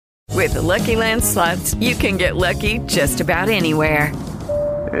With the Lucky Land Slots, you can get lucky just about anywhere.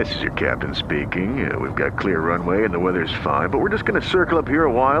 This is your captain speaking. We've got clear runway and the weather's fine, but we're just going to circle up here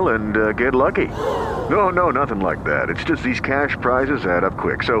a while and get lucky. No, nothing like that. It's just these cash prizes add up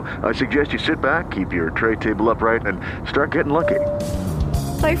quick. So I suggest you sit back, keep your tray table upright, and start getting lucky.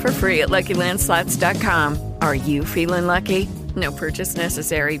 Play for free at LuckyLandSlots.com. Are you feeling lucky? No purchase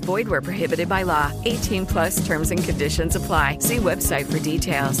necessary. Void where prohibited by law. 18 plus terms and conditions apply. See website for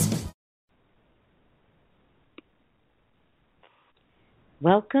details.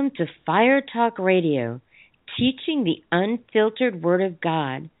 Welcome to Fire Talk Radio, teaching the unfiltered Word of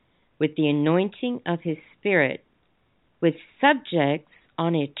God with the anointing of His Spirit, with subjects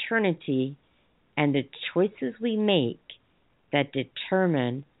on eternity and the choices we make that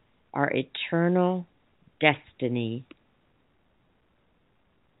determine our eternal destiny.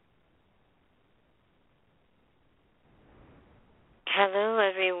 Hello,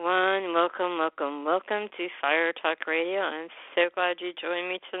 everyone. Welcome to Fire Talk Radio. I'm so glad you joined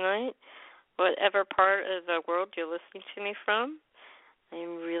me tonight. Whatever part of the world you're listening to me from,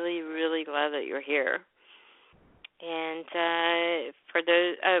 I'm really, really glad that you're here. And for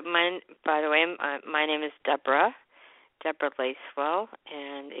those, by the way, my name is Deborah Lacewell,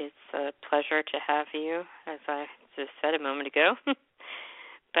 and it's a pleasure to have you, as I just said a moment ago.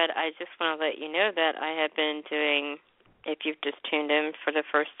 But I just want to let you know that I have been doing, if you've just tuned in for the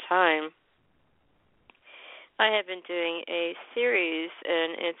first time, I have been doing a series,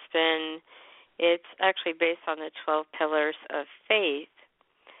 and it's actually based on the 12 pillars of faith,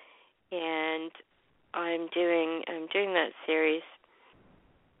 and I'm doing that series,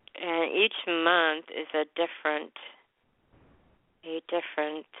 and each month is a different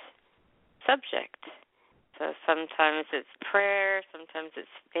subject. So sometimes it's prayer, sometimes it's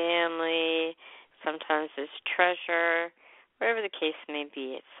family, sometimes it's treasure, whatever the case may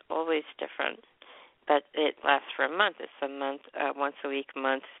be. It's always different, but it lasts for a month. It's a month, once a week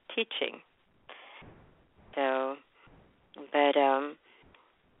month teaching. So, but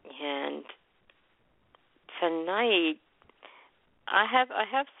and tonight I have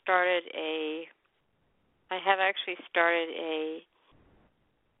actually started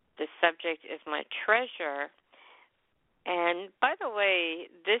the subject is my treasure. And by the way,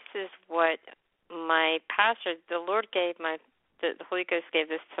 this is what my pastor, the Holy Ghost gave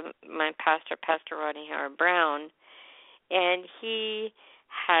this to my pastor, Pastor Rodney Howard Brown, and he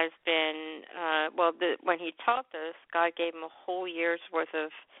has been, when he taught this, God gave him a whole year's worth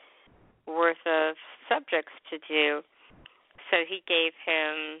of subjects to do. So he gave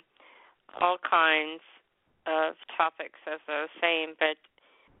him all kinds of topics, as I was saying, but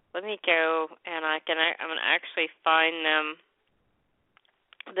let me go and I'm going to actually find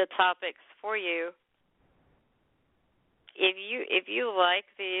the topics for you. If you like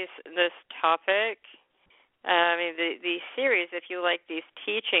this topic, these series, if you like these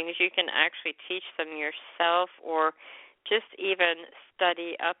teachings, you can actually teach them yourself or just even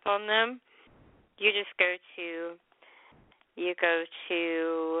study up on them. You just go to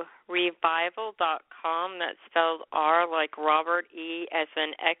revival.com. That's spelled R like Robert, E as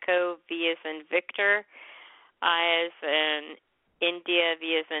in Echo, V as in Victor, I as in India,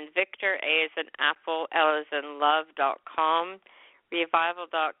 V as in Victor, A as in Apple, L as in Love.com,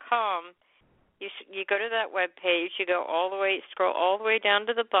 revival.com. You go to that web page, you go scroll all the way down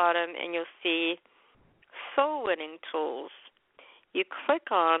to the bottom, and you'll see soul winning tools. You click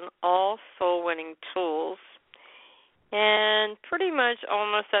on all soul winning tools, and pretty much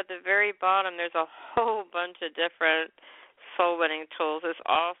almost at the very bottom, there's a whole bunch of different soul winning tools. It's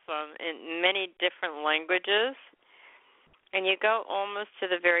awesome in many different languages. And you go almost to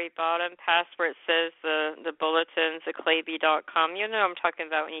the very bottom, past where it says the bulletins, the Claby.com. You know what I'm talking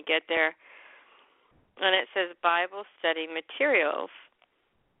about when you get there. And it says Bible study materials.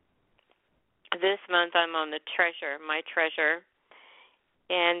 This month I'm on the treasure, my treasure.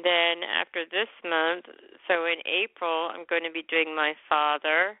 And then after this month, so in April, I'm going to be doing my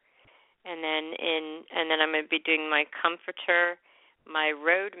Father, and then I'm going to be doing my Comforter, my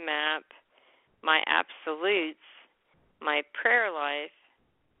Roadmap, my Absolutes, my Prayer Life,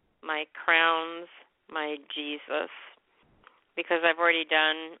 my Crowns, my Jesus, because I've already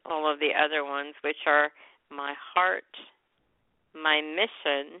done all of the other ones, which are my Heart, my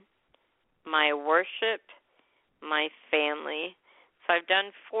Mission, my Worship, my Family. So I've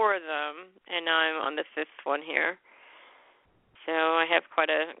done 4 of them, and now I'm on the 5th one here. So I have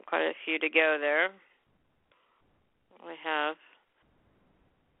quite a few to go there. I have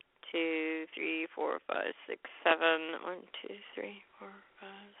 2, 3, 4, 5, 6, 7. 1, 2, 3, 4, 5,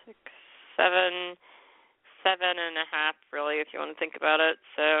 6, 7. 7.5, really, if you want to think about it.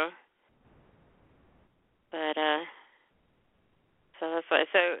 So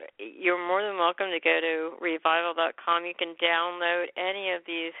So you're more than welcome to go to revival.com. You can download any of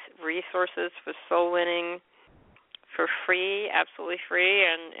these resources for soul winning for free, absolutely free,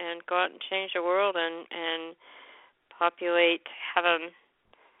 and go out and change the world and populate heaven.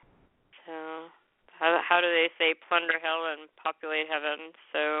 So how do they say plunder hell and populate heaven?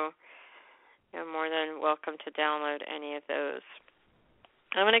 So you're more than welcome to download any of those.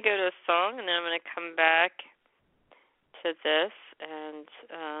 I'm going to go to a song, and then I'm going to come back to this and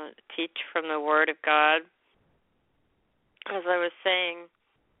teach from the Word of God. As I was saying,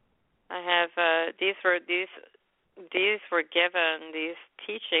 I have these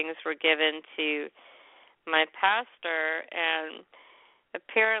teachings were given to my pastor, and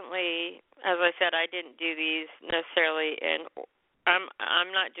apparently, as I said, I didn't do these necessarily, and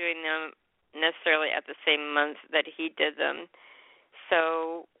I'm not doing them necessarily at the same month that he did them.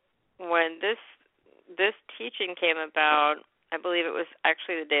 So when this teaching came about, I believe it was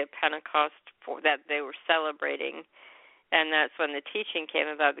actually the day of Pentecost that they were celebrating, and that's when the teaching came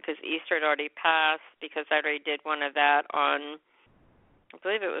about because Easter had already passed, because I already did one of that on, I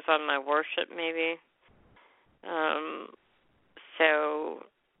believe it was on my worship maybe.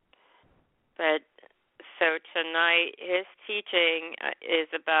 So tonight his teaching is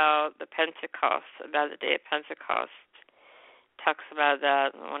about the Pentecost, about the day of Pentecost. Talks about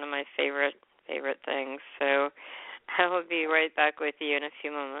that, one of my favorite things. So I will be right back with you in a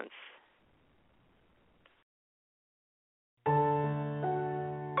few moments.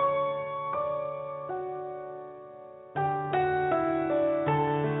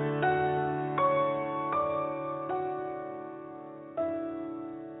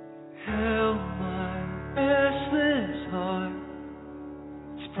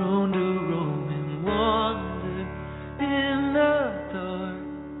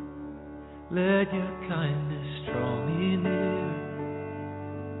 Let your kindness draw me near.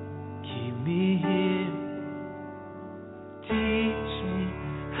 Keep me here. Teach me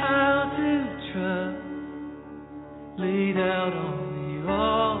how to trust. Laid out on the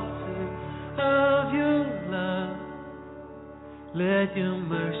altar of your love. Let your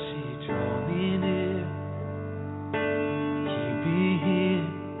mercy draw me near. Keep me here.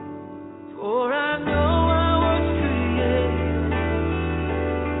 For I know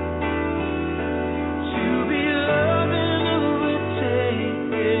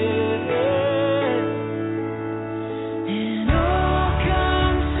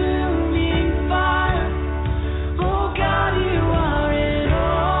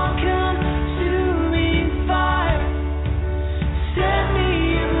set me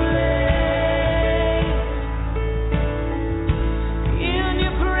ablaze.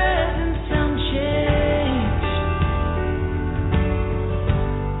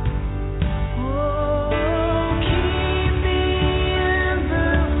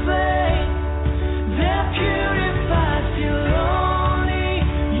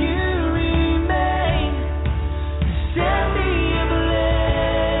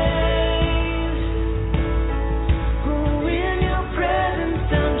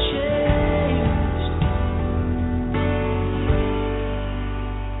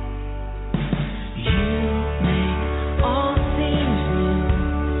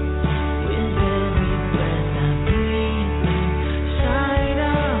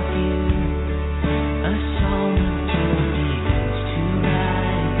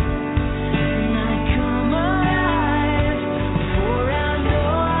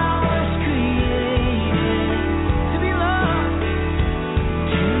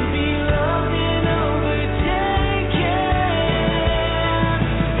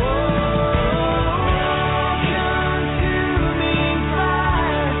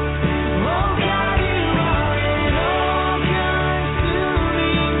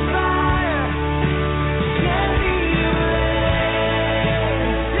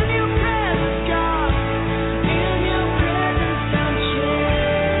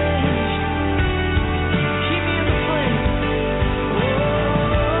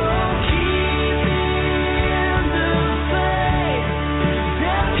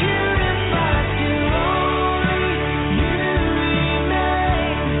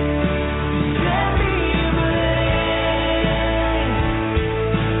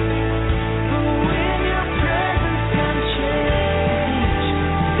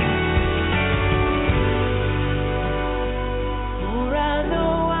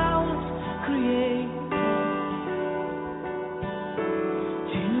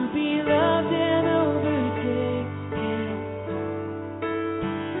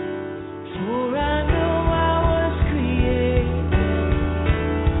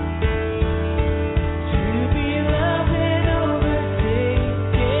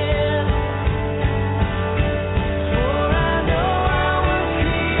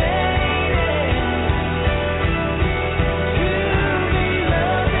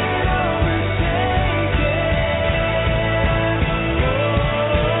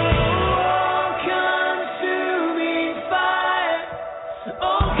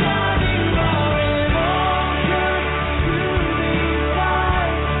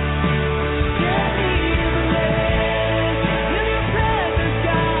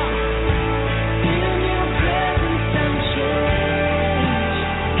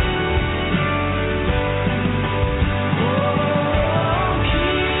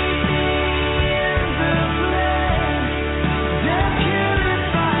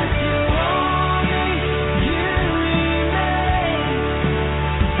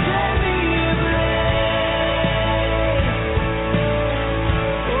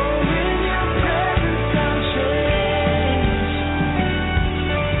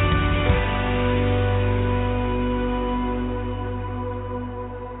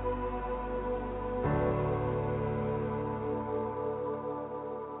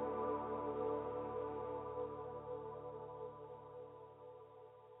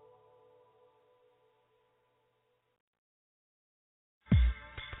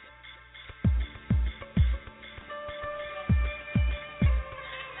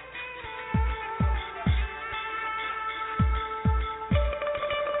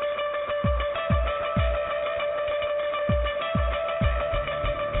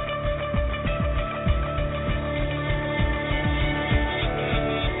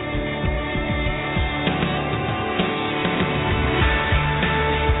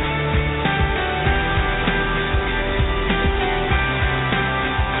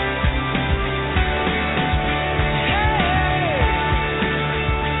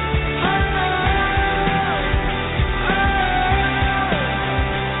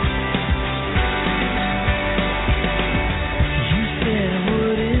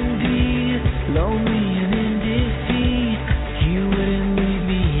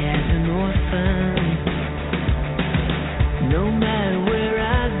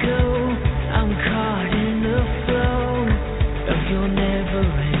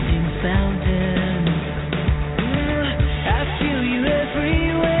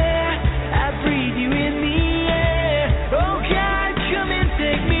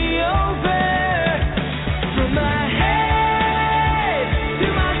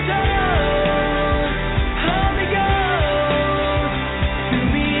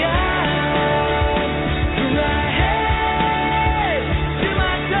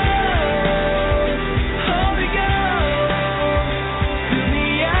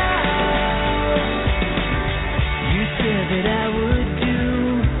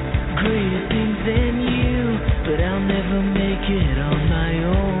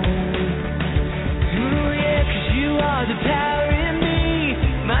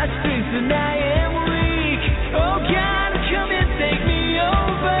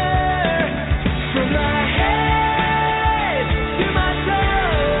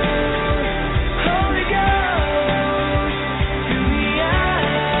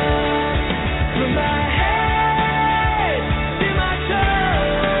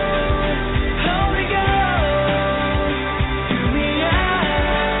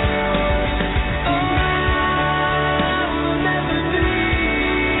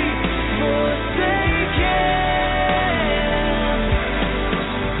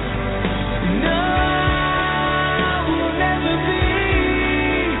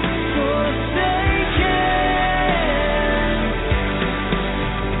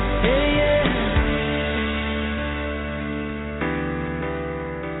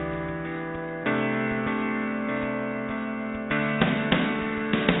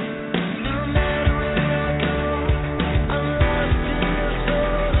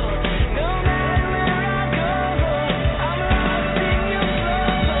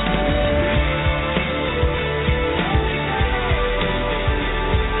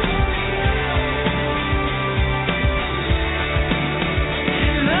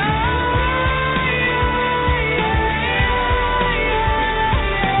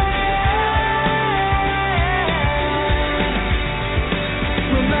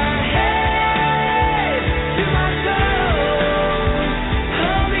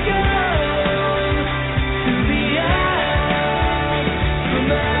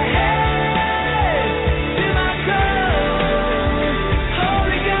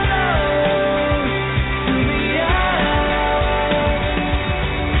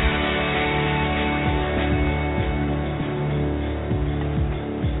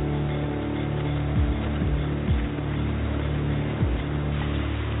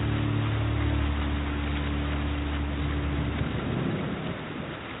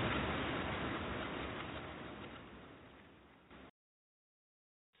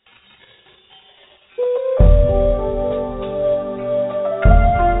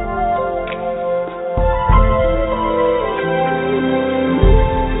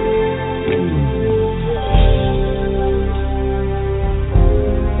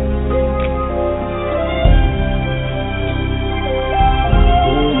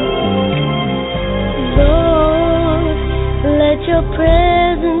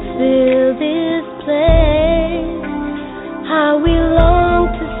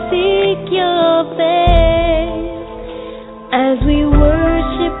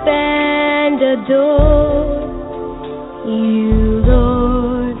 adore you,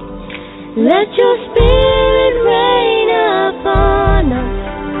 Lord. Let your Spirit reign upon us.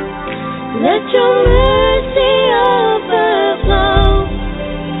 Let your mercy overflow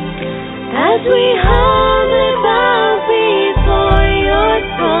as we humbly bow before your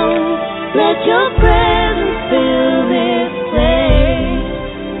throne. Let your presence fill this place.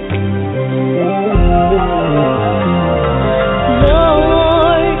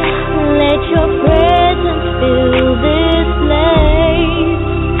 Lord, let your presence fill this place.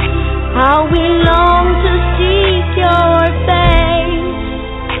 How we long to seek your face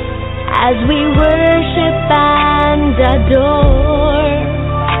as we worship and adore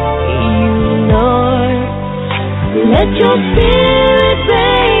you, Lord. Let your Spirit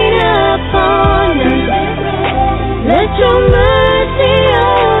reign upon us. Let your mercy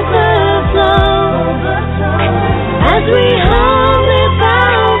overflow as we humbly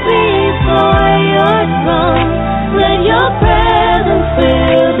bow before your throne. Let your presence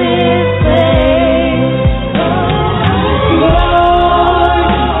fill this place. Lord,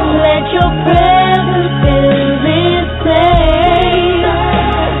 let your presence fill this place.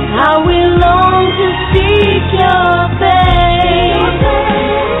 How we long to seek your face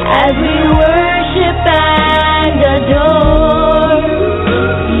as we worship and adore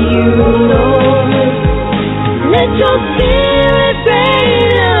you, Lord. Let your Spirit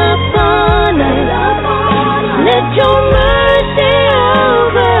reign upon us. Let your mercy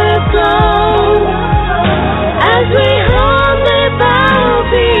overflow as we humbly bow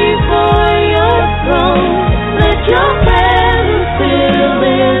before your throne. Let your presence fill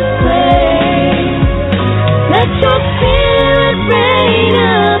this place. Let your Spirit reign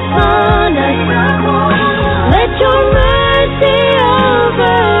upon us. Let your mercy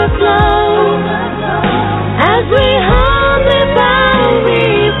overflow as we humbly bow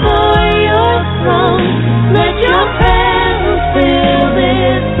before your throne. Let your presence fill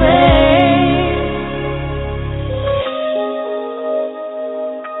this place.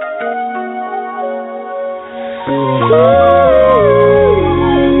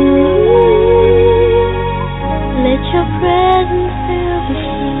 Let your presence fill this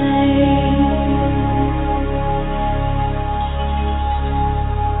place.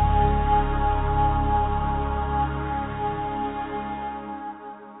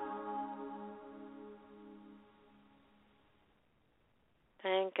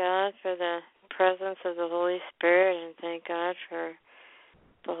 Thank God for the presence of the Holy Spirit, and thank God for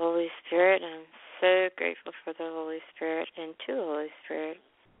the Holy Spirit. I'm so grateful for the Holy Spirit and to the Holy Spirit.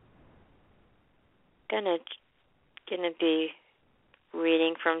 Gonna be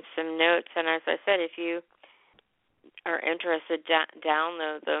reading from some notes, and as I said, if you are interested,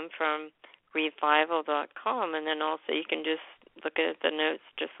 download them from revival.com, and then also you can just look at the notes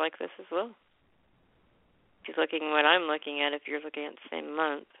just like this as well. If you're looking at what I'm looking at, if you're looking at the same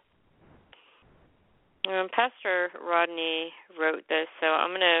month. Pastor Rodney wrote this, so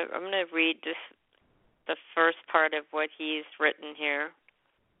I'm gonna read just the first part of what he's written here,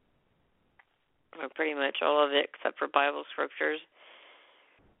 or pretty much all of it except for Bible scriptures.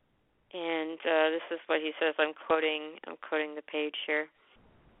 And this is what he says. I'm quoting the page here.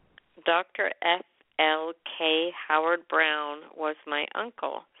 Dr. F.L.K. Howard Brown was my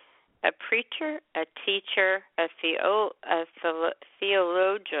uncle, a preacher, a teacher, a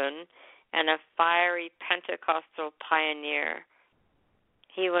theologian, and a fiery Pentecostal pioneer.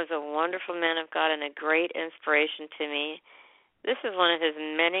 He was a wonderful man of God and a great inspiration to me. This is one of his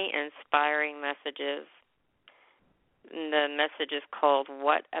many inspiring messages. The message is called,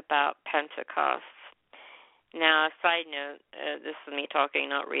 What About Pentecost? Now, a side note, this is me talking,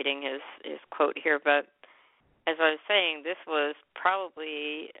 not reading his quote here, but as I was saying, this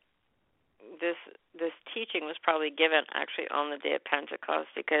teaching was probably given actually on the day of Pentecost,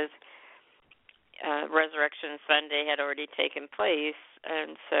 because Resurrection Sunday had already taken place,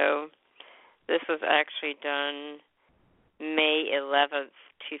 and so this was actually done May 11th,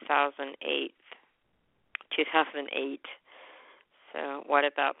 2008. So, what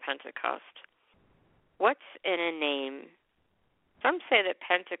about Pentecost? What's in a name? Some say that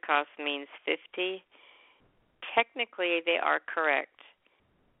Pentecost means 50. Technically, they are correct.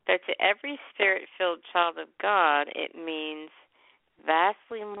 But to every spirit-filled child of God, it means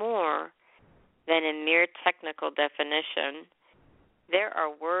vastly more than a mere technical definition. There are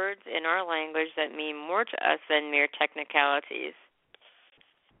words in our language that mean more to us than mere technicalities.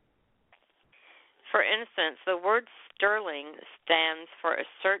 For instance, the word sterling stands for a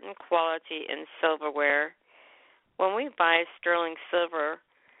certain quality in silverware. When we buy sterling silver,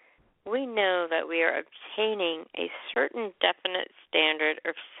 we know that we are obtaining a certain definite standard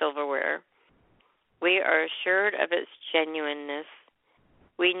of silverware. We are assured of its genuineness.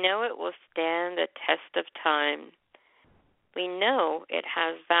 We know it will stand the test of time. We know it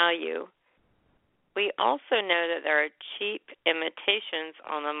has value. We also know that there are cheap imitations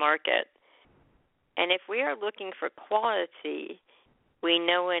on the market. And if we are looking for quality, we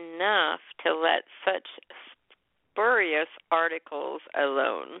know enough to let such spurious articles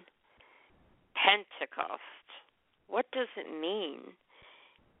alone. Pentecost. What does it mean?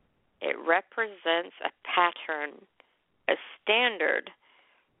 It represents a pattern, a standard.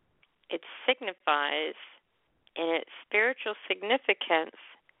 It signifies, in its spiritual significance,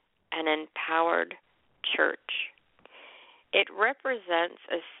 an empowered church. It represents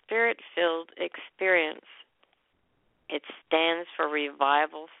a spirit-filled experience. It stands for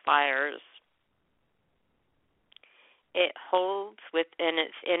revival fires. It holds within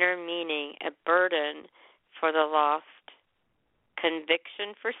its inner meaning a burden for the lost,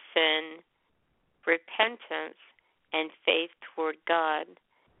 conviction for sin, repentance, and faith toward God.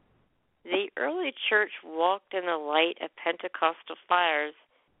 The early church walked in the light of Pentecostal fires,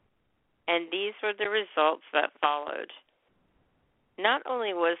 and these were the results that followed. Not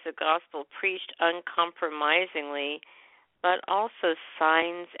only was the gospel preached uncompromisingly, but also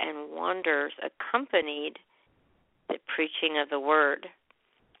signs and wonders accompanied the preaching of the word.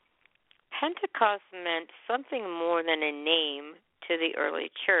 Pentecost meant something more than a name to the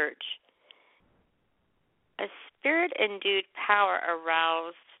early church. A spirit-endued power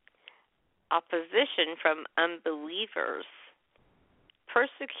aroused opposition from unbelievers.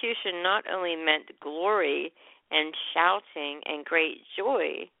 Persecution not only meant glory and shouting and great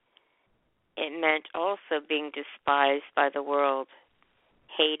joy, it meant also being despised by the world,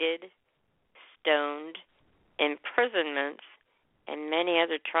 hated, stoned, imprisonments, and many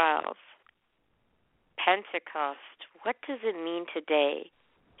other trials. Pentecost, what does it mean today?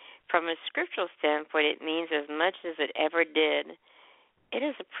 From a scriptural standpoint, it means as much as it ever did. It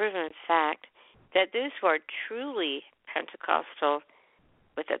is a proven fact that those who are truly Pentecostal,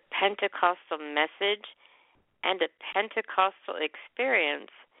 with a Pentecostal message and a Pentecostal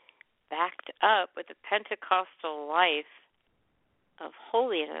experience backed up with a Pentecostal life of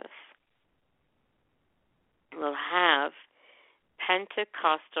holiness, will have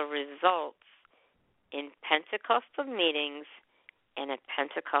Pentecostal results in Pentecostal meetings in a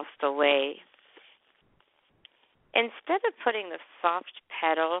Pentecostal way. Instead of putting the soft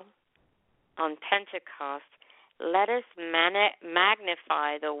pedal on Pentecost, let us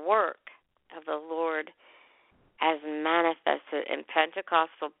magnify the work of the Lord as manifested in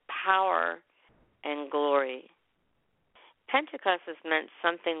Pentecostal power and glory. Pentecost has meant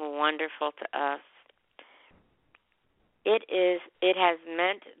something wonderful to us. It has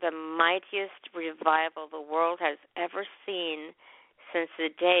meant the mightiest revival the world has ever seen since the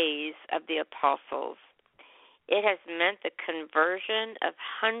days of the apostles. It has meant the conversion of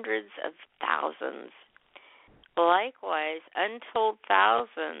hundreds of thousands. Likewise, untold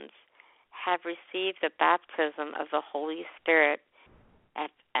thousands have received the baptism of the Holy Spirit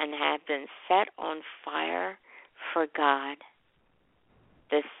and have been set on fire for God.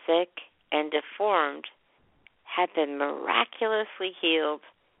 The sick and deformed have been miraculously healed.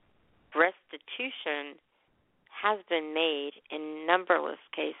 Restitution has been made in numberless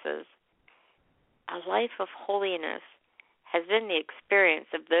cases. A life of holiness has been the experience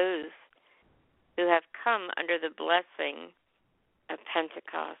of those who have come under the blessing of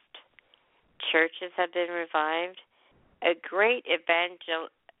Pentecost. Churches have been revived. A great evangelistic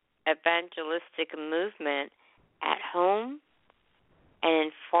movement at home and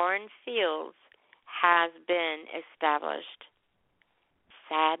in foreign fields has been established.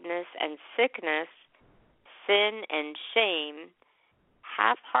 Sadness and sickness, sin and shame,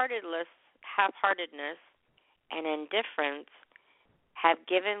 half-heartedness and indifference have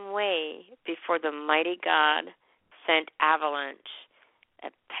given way before the mighty God sent avalanche, a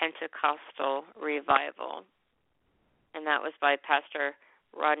Pentecostal revival. And that was by Pastor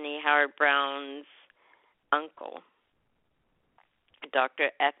Rodney Howard Brown's uncle, Dr.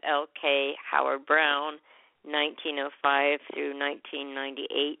 F.L.K. Howard Brown, 1905 through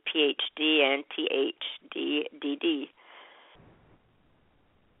 1998, Ph.D. and Ph.D.D.D.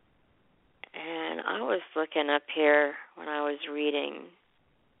 And I was looking up here when I was reading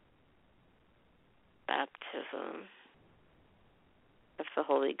baptism of the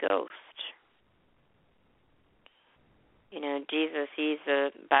Holy Ghost. You know, Jesus, he's a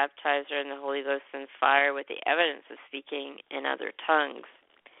baptizer in the Holy Ghost and fire with the evidence of speaking in other tongues.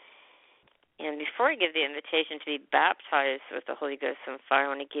 And before I give the invitation to be baptized with the Holy Ghost and fire, I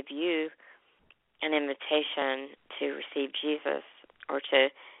want to give you an invitation to receive Jesus or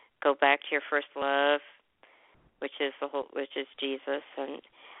to go back to your first love, which is Jesus. And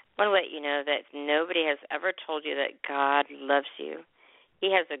I want to let you know that nobody has ever told you that God loves you.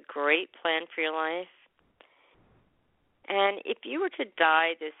 He has a great plan for your life. And if you were to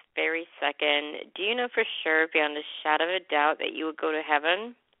die this very second, do you know for sure, beyond a shadow of a doubt, that you would go to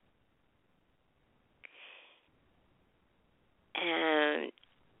heaven? And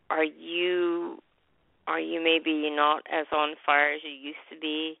are you maybe not as on fire as you used to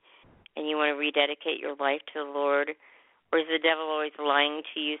be, and you want to rededicate your life to the Lord? Or is the devil always lying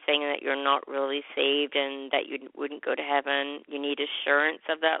to you, saying that you're not really saved and that you wouldn't go to heaven? You need assurance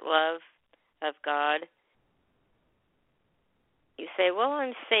of that love of God. You say, well,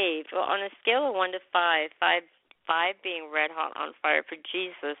 I'm saved. Well, on a scale of 1 to 5, 5 being red hot on fire for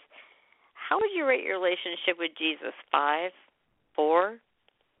Jesus, how would you rate your relationship with Jesus? 5? 4?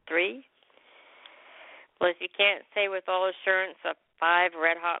 3? Well, if you can't say with all assurance a 5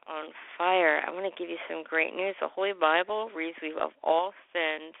 red hot on fire, I want to give you some great news. The Holy Bible reads, we have all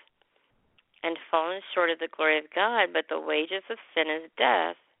sinned and fallen short of the glory of God, but the wages of sin is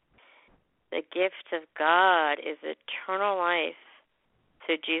death. The gift of God is eternal life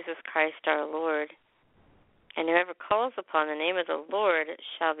through Jesus Christ our Lord. And whoever calls upon the name of the Lord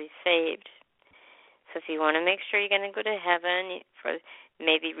shall be saved. So if you want to make sure you're going to go to heaven,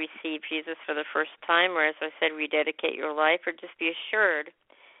 maybe receive Jesus for the first time, or as I said, rededicate your life, or just be assured,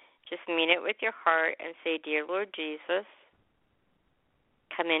 just mean it with your heart and say, Dear Lord Jesus,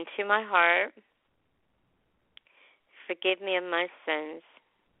 come into my heart, forgive me of my sins,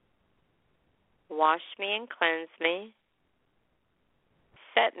 wash me and cleanse me,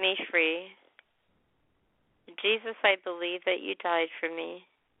 set me free. Jesus, I believe that you died for me.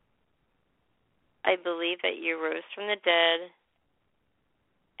 I believe that you rose from the dead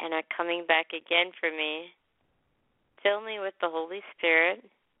and are coming back again for me. Fill me with the Holy Spirit.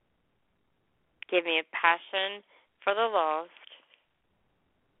 Give me a passion for the lost,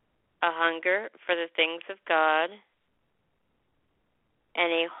 a hunger for the things of God,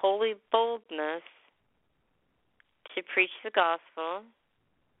 and a holy boldness to preach the gospel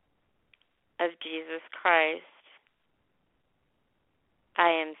of Jesus Christ. I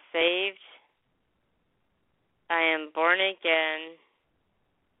am saved. I am born again,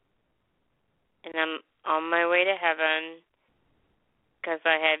 and I'm on my way to heaven because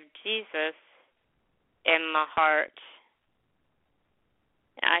I have Jesus in my heart.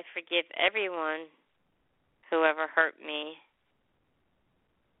 I forgive everyone who ever hurt me,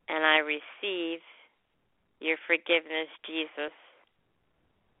 and I receive your forgiveness, Jesus.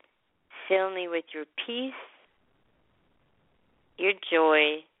 Fill me with your peace, your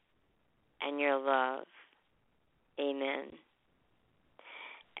joy, and your love. Amen.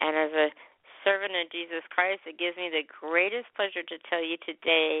 And as a servant of Jesus Christ, it gives me the greatest pleasure to tell you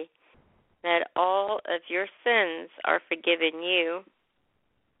today that all of your sins are forgiven you.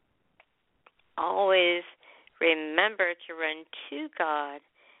 Always remember to run to God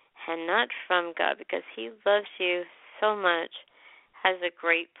and not from God, because he loves you so much, has a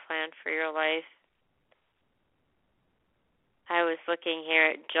great plan for your life. I was looking here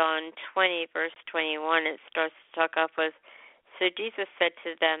at John 20, verse 21. It starts to talk off with, So Jesus said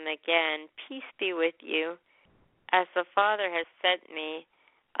to them again, Peace be with you. As the Father has sent me,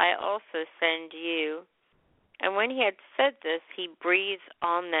 I also send you. And when he had said this, he breathed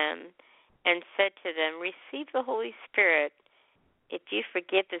on them and said to them, Receive the Holy Spirit. If you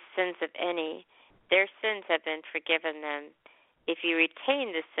forgive the sins of any, their sins have been forgiven them. If you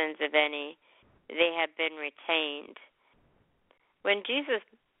retain the sins of any, they have been retained. When Jesus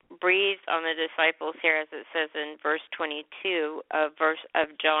breathed on the disciples here, as it says in verse 22 of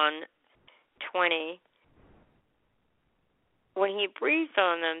John 20, when he breathed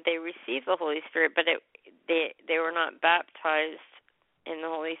on them, they received the Holy Spirit, but they were not baptized in the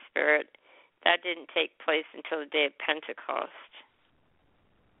Holy Spirit. That didn't take place until the day of Pentecost.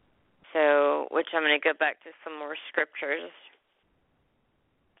 So, which I'm going to go back to some more scriptures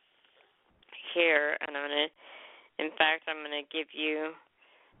here, and I'm going to give you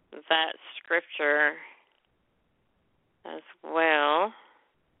that scripture as well.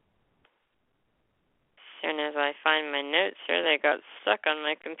 As soon as I find my notes here, they got stuck on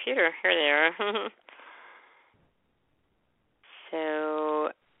my computer. Here they are.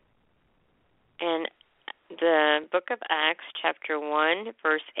 So, in the book of Acts, chapter 1,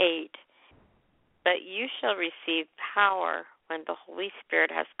 verse 8, But you shall receive power when the Holy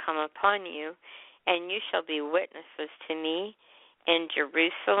Spirit has come upon you, and you shall be witnesses to me in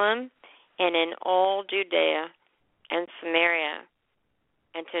Jerusalem and in all Judea and Samaria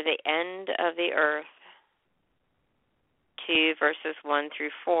and to the end of the earth. To 2, verses 1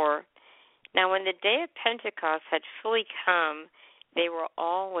 through 4. Now when the day of Pentecost had fully come, they were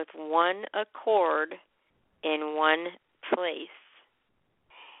all with one accord in one place.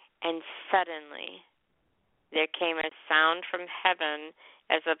 And suddenly there came a sound from heaven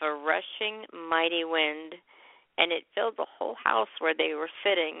as of a rushing mighty wind, and it filled the whole house where they were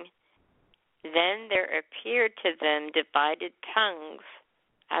sitting. Then there appeared to them divided tongues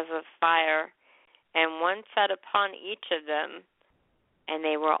as of fire, and one sat upon each of them. And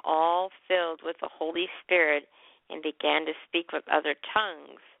they were all filled with the Holy Spirit and began to speak with other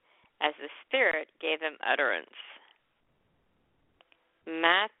tongues as the Spirit gave them utterance.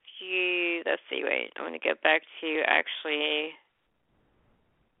 Matthew, let's see, wait, I'm going to go back to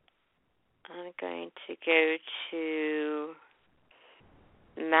I'm going to go to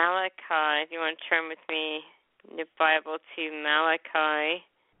Malachi. If you want to turn with me in the Bible to Malachi.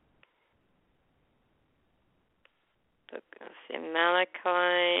 Let's see,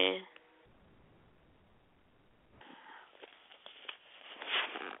 Malachi.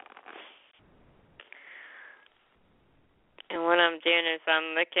 And what I'm doing is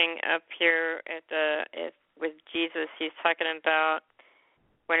I'm looking up here with Jesus. He's talking about,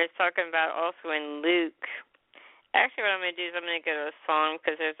 when it's talking about also in Luke. Actually, what I'm going to do is I'm going to go to a song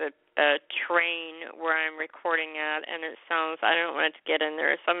because there's a train where I'm recording at, and it sounds, I don't want it to get in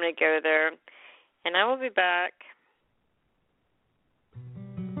there, so I'm going to go there. And I will be back.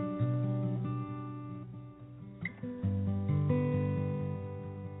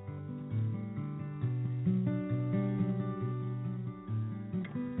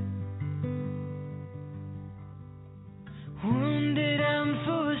 Wounded and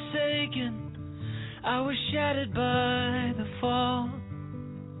forsaken, I was shattered by the fall,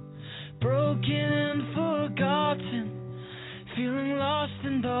 broken and forgotten, feeling lost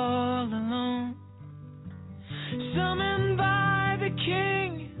and all alone. Summoned by the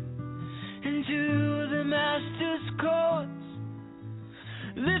King into the Master's courts,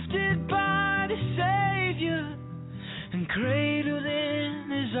 lifted by the Savior and cradled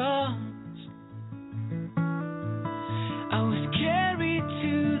in His arms. I was carried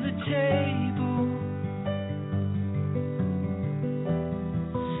to the table,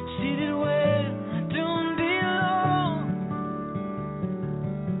 seated where I don't belong,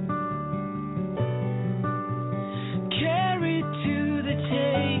 carried to the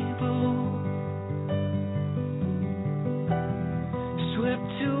table,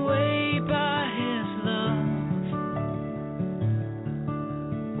 swept away by His love.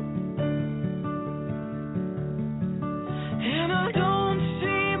 And I don't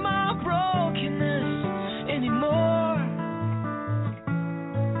see my brokenness anymore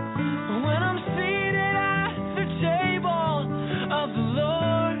when I'm seated at the table of the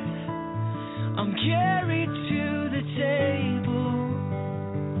Lord. I'm carried to the table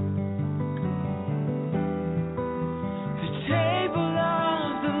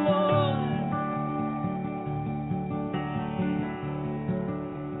of the Lord.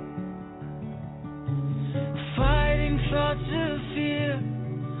 Fighting thoughts of fear,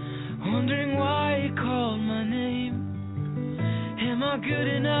 wondering why He called my name. Am I good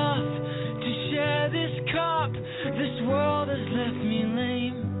enough to share this cup? This world has left me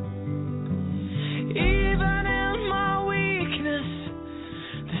lame. Even in my weakness,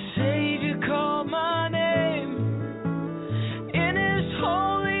 the Savior called my name. In His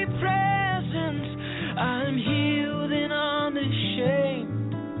holy presence, I'm healed and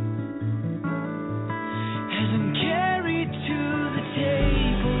unashamed. As I'm carried to the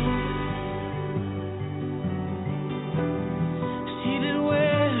table, seated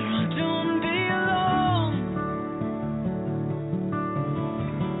where I don't belong,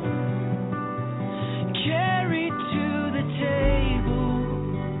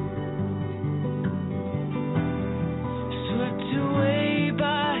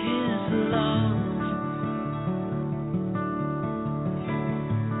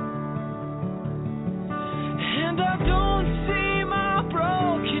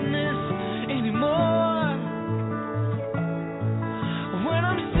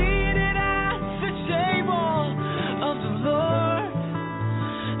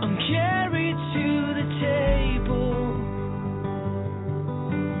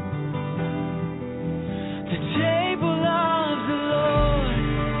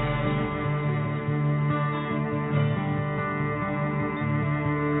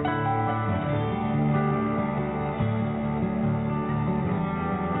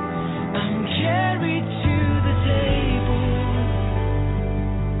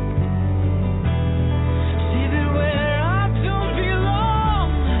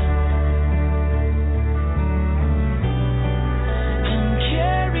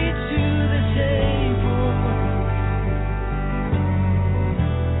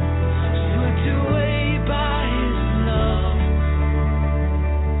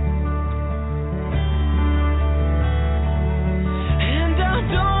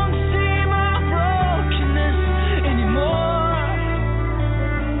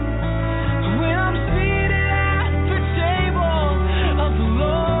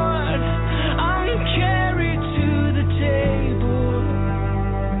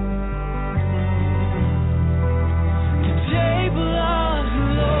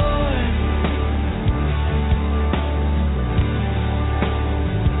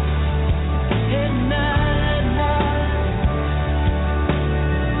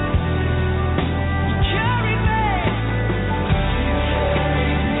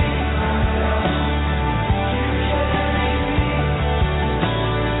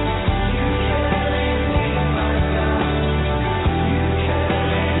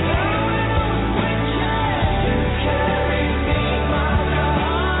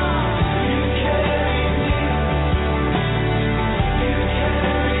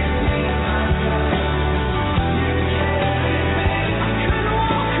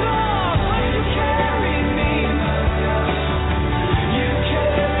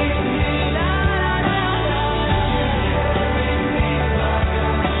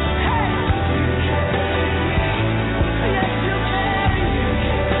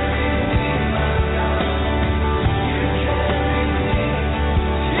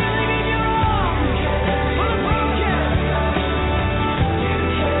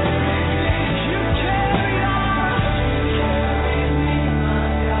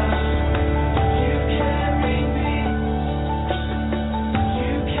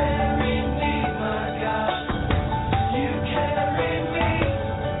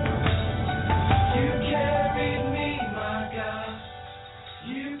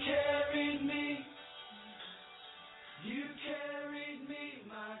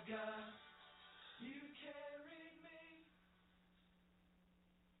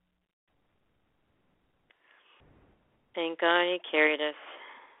 Thank God he carried us.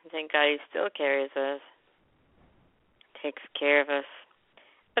 Thank God he still carries us. Takes care of us.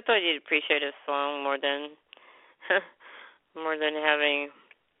 I thought you'd appreciate his song more than having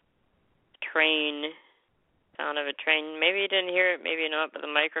sound of a train. Maybe you didn't hear it, maybe not, but the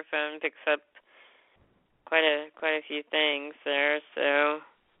microphone picks up quite a few things there. So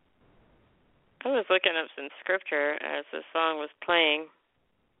I was looking up some scripture as the song was playing,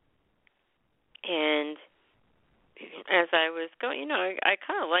 and as I was going, I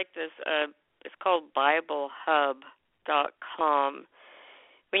kind of like this. It's called BibleHub.com.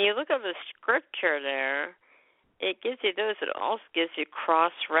 When you look up the scripture there, it gives you those. It also gives you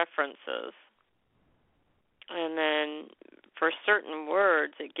cross references, and then for certain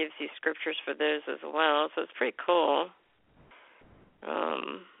words, it gives you scriptures for those as well. So it's pretty cool.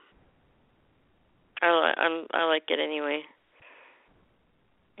 I like it anyway.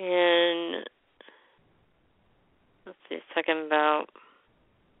 And let's see, it's talking about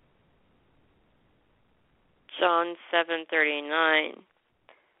John 7:39.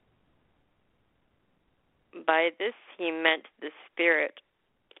 By this he meant the Spirit,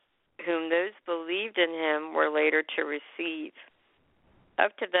 whom those believed in him were later to receive.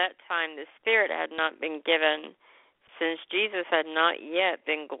 Up to that time the Spirit had not been given, since Jesus had not yet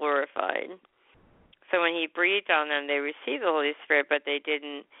been glorified. So when he breathed on them, they received the Holy Spirit, but they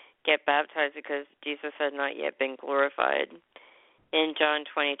didn't get baptized because Jesus had not yet been glorified. In John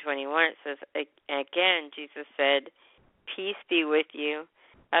 20:21, it says, again, Jesus said, peace be with you.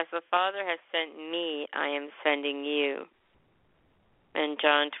 As the Father has sent me, I am sending you. In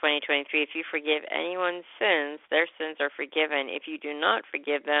John 20:23, if you forgive anyone's sins, their sins are forgiven. If you do not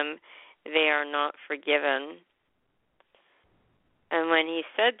forgive them, they are not forgiven. And when he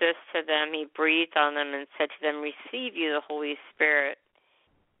said this to them, he breathed on them and said to them, receive you the Holy Spirit.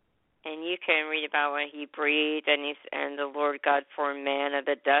 And you can read about when he breathed and the Lord God formed man of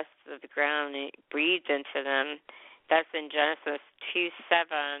the dust of the ground and he breathed into them. That's in Genesis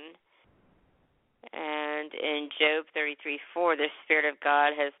 2:7. And in Job 33:4, the Spirit of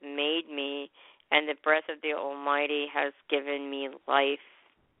God has made me, and the breath of the Almighty has given me life.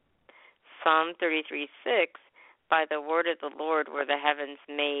 Psalm 33:6, by the word of the Lord were the heavens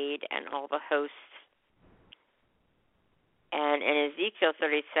made, and all the hosts. And in Ezekiel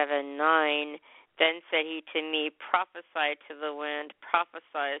 37:9, then said he to me, prophesy to the wind,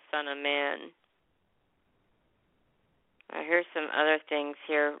 prophesy, son of man. Here's some other things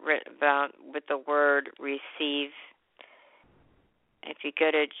here written about with the word receive. If you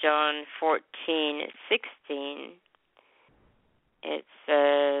go to John 14:16, it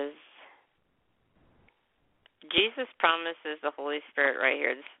says, Jesus promises the Holy Spirit right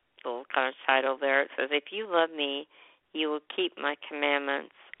here, this little kind of title there. It says, if you love me, you will keep my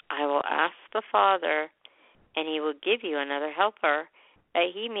commandments. I will ask the Father, and he will give you another helper,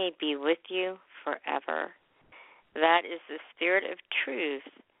 that he may be with you forever. That is the Spirit of truth,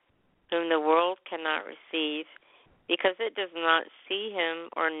 whom the world cannot receive, because it does not see him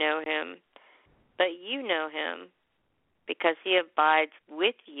or know him. But you know him, because he abides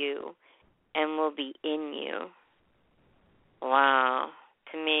with you and will be in you. Wow.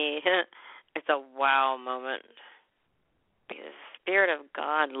 To me, it's a wow moment. Because the Spirit of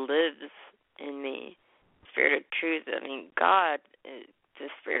God lives in me. Spirit of truth. I mean, the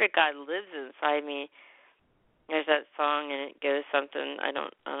Spirit of God lives inside me. There's that song, and it goes something. I'm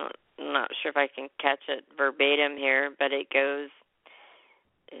not sure if I can catch it verbatim here, but it goes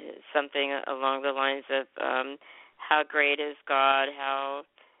something along the lines of how great is God, how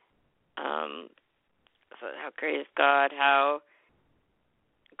great is God, how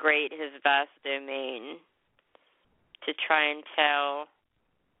great his vast domain. To try and tell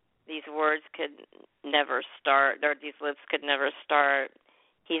these words could never start, or these lips could never start.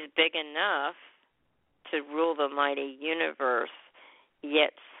 He's big enough to rule the mighty universe,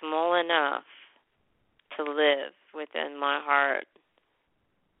 yet small enough to live within my heart.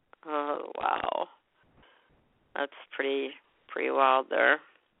 Oh, wow. That's pretty wild there.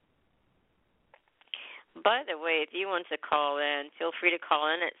 By the way, if you want to call in, feel free to call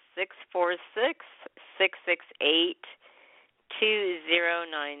in at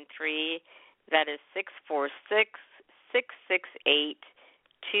 646-668-2093. That is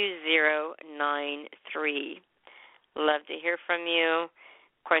 646-668-2093. Love to hear from you.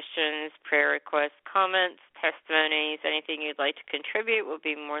 Questions, prayer requests, comments, testimonies, anything you'd like to contribute will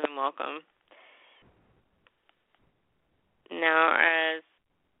be more than welcome. Now, as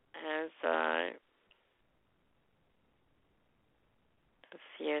let's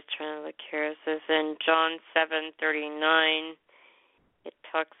see, I was trying to look here. It says in John 7:39, it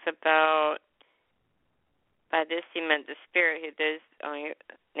talks about By this he meant the Spirit, who does.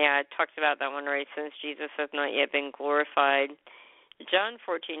 I talked about that one already. Since Jesus has not yet been glorified. John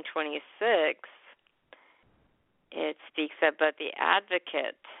 14:26. It speaks of, but the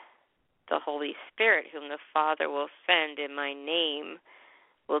Advocate, the Holy Spirit, whom the Father will send in my name,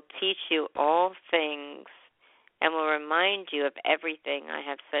 will teach you all things and will remind you of everything I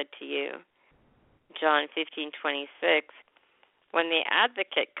have said to you. John 15:26. When the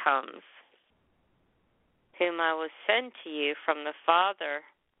Advocate comes, whom I will send to you from the Father,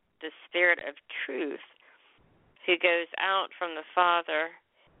 the Spirit of truth, who goes out from the Father,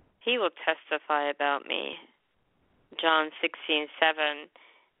 he will testify about me. John 16:7.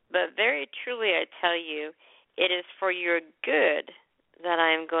 But very truly I tell you, it is for your good that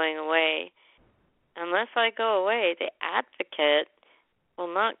I am going away. Unless I go away, the Advocate will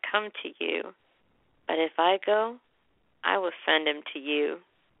not come to you. But if I go, I will send him to you.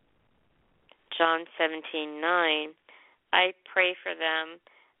 John 17:9. I pray for them.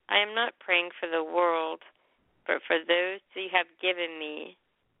 I am not praying for the world, but for those you have given me,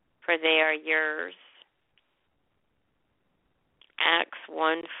 for they are yours. Acts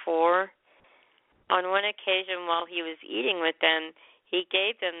 1:4. On one occasion while he was eating with them, he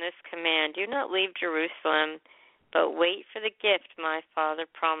gave them this command, do not leave Jerusalem, but wait for the gift my Father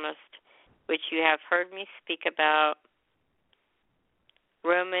promised, which you have heard me speak about.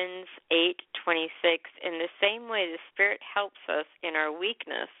 Romans 8:26. In the same way the Spirit helps us in our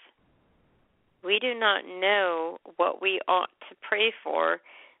weakness. We do not know what we ought to pray for,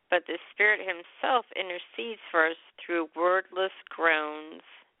 but the Spirit himself intercedes for us through wordless groans.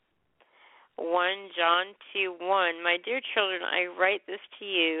 1 John 2:1. My dear children, I write this to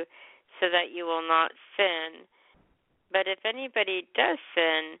you so that you will not sin. But if anybody does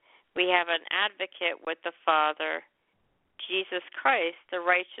sin, we have an advocate with the Father, Jesus Christ, the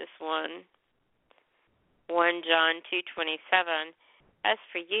righteous one. 1 John 2:27. As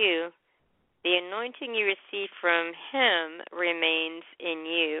for you, the anointing you receive from him remains in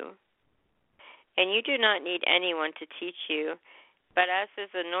you. And you do not need anyone to teach you, but as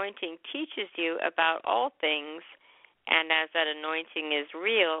his anointing teaches you about all things, and as that anointing is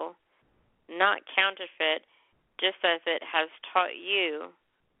real, not counterfeit, just as it has taught you,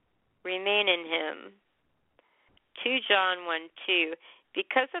 remain in him. 2 John 1:2.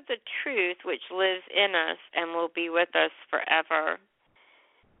 Because of the truth which lives in us and will be with us forever.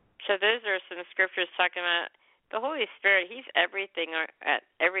 So those are some scriptures talking about the Holy Spirit. He's everything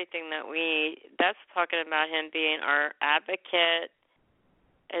that we need. That's talking about him being our advocate.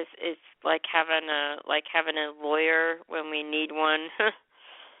 It's like having a lawyer when we need one.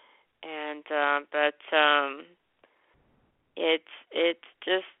 And it's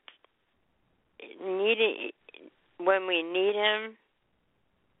just needing, when we need him,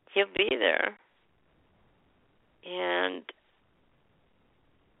 he'll be there. And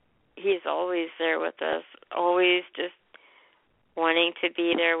he's always there with us, always just wanting to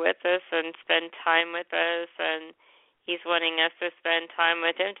be there with us and spend time with us. And he's wanting us to spend time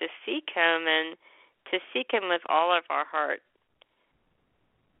with him, to seek him, and to seek him with all of our heart,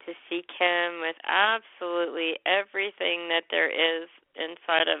 to seek him with absolutely everything that there is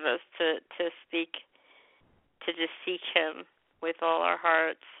inside of us, to just seek him with all our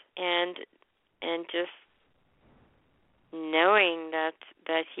hearts, and just knowing that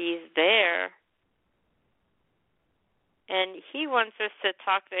he's there. And he wants us to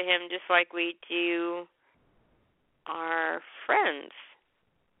talk to him just like we do our friends.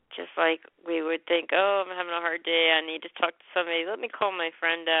 Just like we would think, oh, I'm having a hard day, I need to talk to somebody, let me call my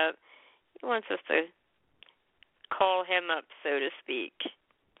friend up. He wants us to call him up, so to speak.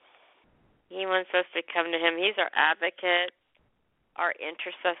 He wants us to come to him. He's our advocate, our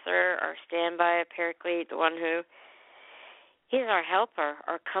intercessor, our standby, our paraclete, the one who, he's our helper,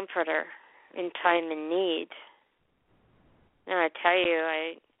 our comforter in time and need. And I tell you,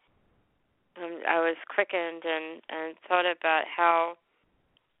 I was quickened and thought about how,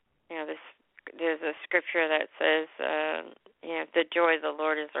 there's a scripture that says, the joy of the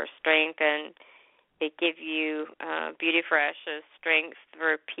Lord is our strength, and it gives you beauty for ashes, strength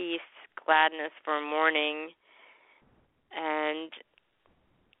for peace, gladness for mourning. And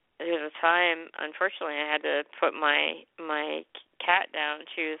there's a time, unfortunately, I had to put my cat down.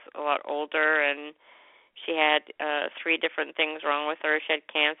 She was a lot older, and she had 3 different things wrong with her. She had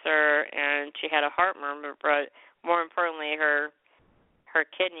cancer, and she had a heart murmur, but more importantly, her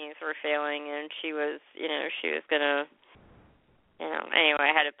kidneys were failing, and she was going to, anyway,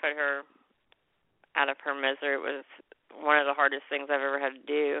 I had to put her out of her misery. It was one of the hardest things I've ever had to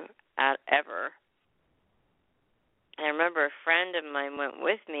do, ever. And I remember a friend of mine went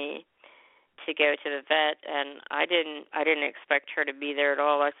with me to go to the vet, and I didn't expect her to be there at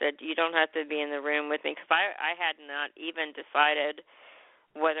all. I said, you don't have to be in the room with me, because I had not even decided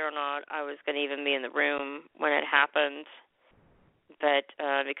whether or not I was going to even be in the room when it happened, but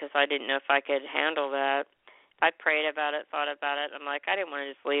because I didn't know if I could handle that. I prayed about it, thought about it. I'm like, I didn't want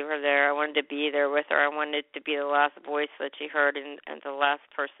to just leave her there. I wanted to be there with her. I wanted to be the last voice that she heard and the last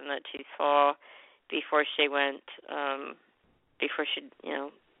person that she saw before she went, before she,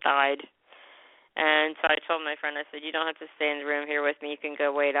 died. And so I told my friend, I said, you don't have to stay in the room here with me. You can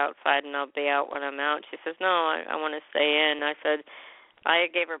go wait outside, and I'll be out when I'm out. She says, no, I want to stay in. I said, I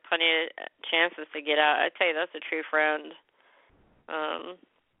gave her plenty of chances to get out. I tell you, that's a true friend.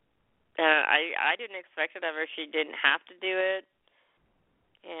 I didn't expect it of her. She didn't have to do it.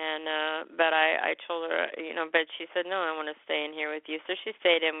 And but I told her, but she said, no, I want to stay in here with you. So she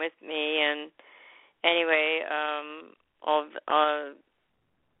stayed in with me. And anyway,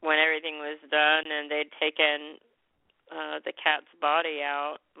 when everything was done and they'd taken the cat's body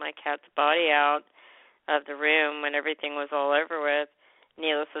out, my cat's body out of the room, when everything was all over with,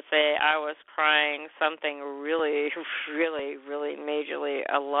 needless to say, I was crying something really, really, really majorly,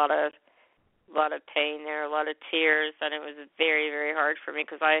 a lot of pain there, a lot of tears, and it was very, very hard for me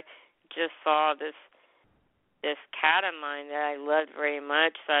because I just saw this cat of mine that I loved very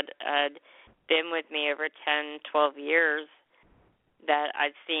much, that had been with me over 10, 12 years, that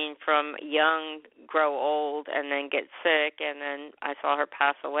I'd seen from young grow old and then get sick, and then I saw her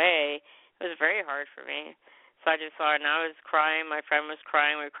pass away. It was very hard for me. So I just saw her, and I was crying. My friend was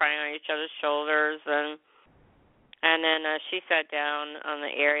crying. We were crying on each other's shoulders, and then she sat down on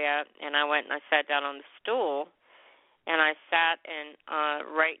the area, and I went and I sat down on the stool, and I sat in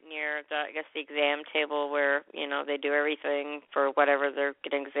right near the exam table where they do everything for whatever they're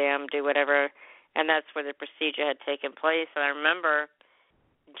getting examined, do whatever, and that's where the procedure had taken place. And I remember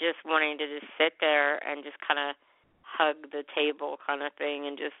just wanting to just sit there and just kind of hug the table, kind of thing,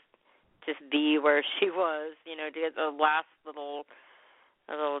 and just be where she was, to get the last little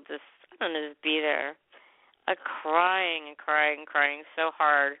just, I don't know, just be there. Crying and crying and crying so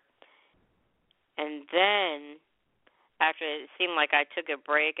hard. And then, after it seemed like I took a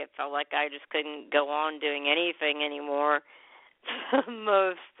break, it felt like I just couldn't go on doing anything anymore. The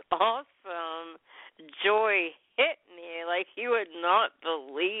most awesome joy hit me like you would not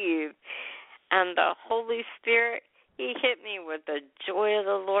believe. And the Holy Spirit, He hit me with the joy of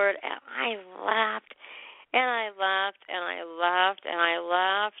the Lord, and I laughed, and I laughed, and I laughed, and I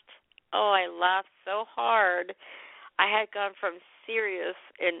laughed. Oh, I laughed so hard. I had gone from serious,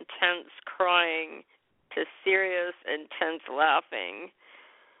 intense crying to serious, intense laughing.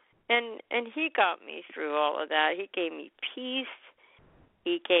 And He got me through all of that. He gave me peace.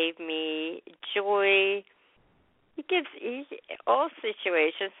 He gave me joy. He gives all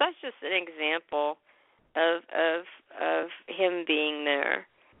situations. That's just an example of Him being there.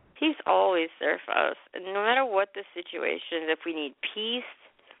 He's always there for us. And no matter what the situation is, if we need peace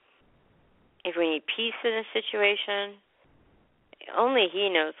in a situation, only He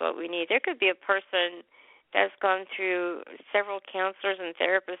knows what we need. There could be a person that's gone through several counselors and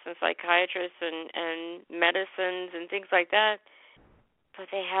therapists and psychiatrists and medicines and things like that, but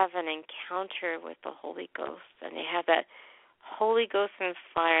they have an encounter with the Holy Ghost, and they have that Holy Ghost and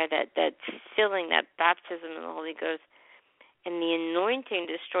fire, that filling, that baptism in the Holy Ghost, and the anointing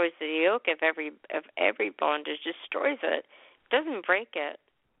destroys the yoke of every bondage, destroys it. It doesn't break it.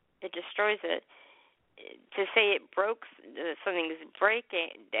 It destroys it. To say it broke, something's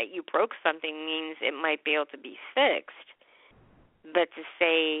breaking, that you broke something, means it might be able to be fixed. But to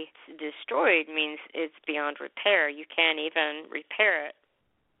say it's destroyed means it's beyond repair. You can't even repair it.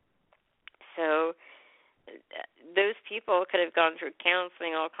 So those people could have gone through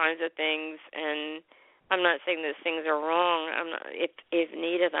counseling, all kinds of things, and I'm not saying those things are wrong. I'm not, if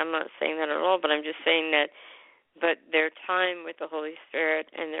needed, I'm not saying that at all, but I'm just saying that, but their time with the Holy Spirit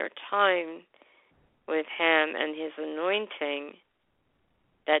and their time with Him and His anointing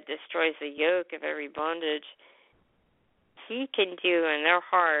that destroys the yoke of every bondage, He can do in their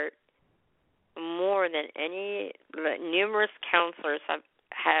heart more than any numerous counselors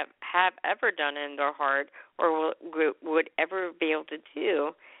have ever done in their heart, or would ever be able to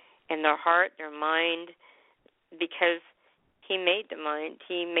do in their heart, their mind, because He made the mind,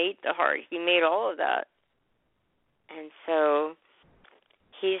 He made the heart, He made all of that. And so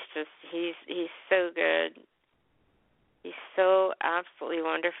He's so good. He's so absolutely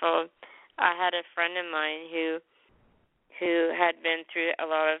wonderful. I had a friend of mine who had been through a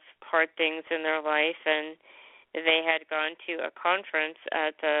lot of hard things in their life, and they had gone to a conference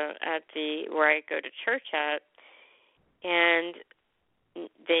at the where I go to church at, and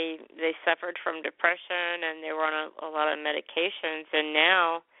they suffered from depression, and they were on a lot of medications, and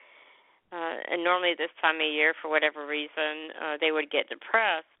now and normally this time of year, for whatever reason, they would get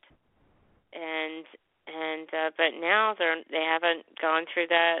depressed, but now they haven't gone through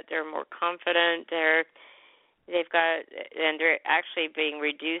that. They're more confident. They're actually being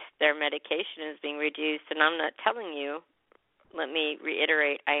reduced. Their medication is being reduced, and I'm not telling you. Let me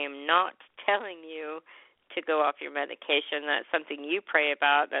reiterate, I am not telling you to go off your medication. That's something you pray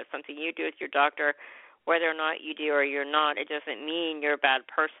about. That's something you do with your doctor. Whether or not you do or you're not, it doesn't mean you're a bad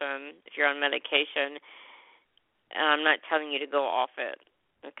person if you're on medication. I'm not telling you to go off it,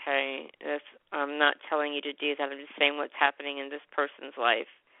 okay? I'm not telling you to do that. I'm just saying what's happening in this person's life.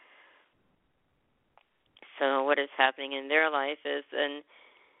 So what is happening in their life is, and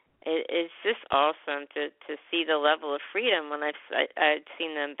it's just awesome to see the level of freedom when I'd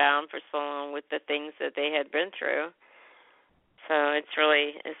seen them bound for so long with the things that they had been through. So it's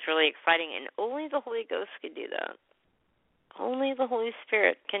really exciting, and only the Holy Ghost can do that. Only the Holy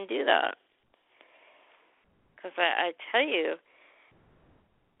Spirit can do that. Because I tell you,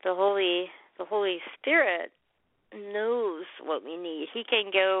 the Holy Spirit knows what we need. He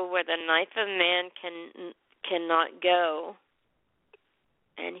can go where the knife of man cannot go,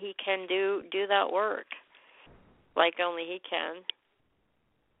 and he can do that work like only he can.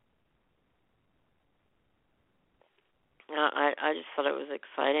 I just thought it was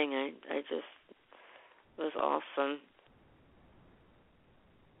exciting. I just it was awesome.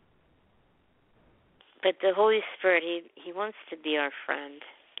 But the Holy Spirit, he wants to be our friend.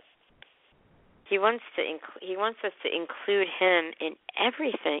 He wants us to include him in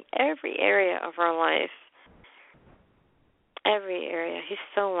everything, every area of our life. Every area. He's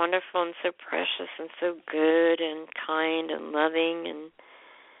so wonderful and so precious and so good and kind and loving, and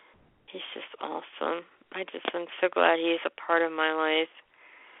he's just awesome. I'm so glad he's a part of my life.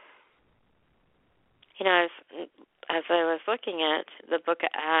 You know, as I was looking at the book of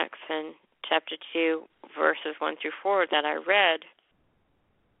Acts and chapter 2, verses 1 through 4 that I read,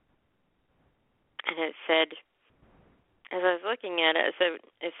 and it said, as I was looking at it,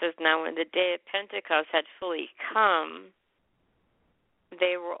 it says, now when the day of Pentecost had fully come,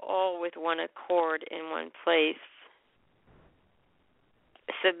 they were all with one accord in one place.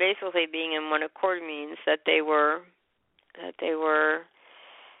 So basically being in one accord means that they were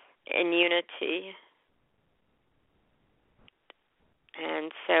in unity.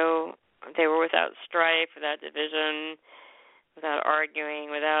 And so they were without strife, without division, without arguing,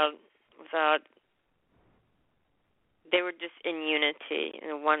 without they were just in unity,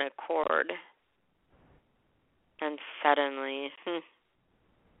 in one accord. And suddenly,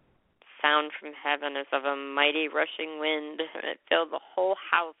 sound from heaven as of a mighty rushing wind, and it filled the whole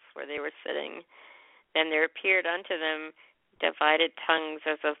house where they were sitting. Then there appeared unto them divided tongues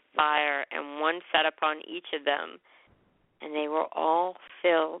as of fire, and one sat upon each of them. And they were all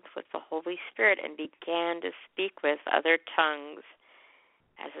filled with the Holy Spirit and began to speak with other tongues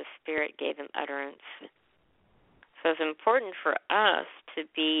as the Spirit gave them utterance. So it's important for us to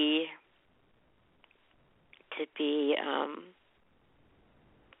be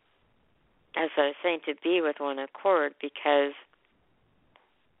as I was saying, to be with one accord, because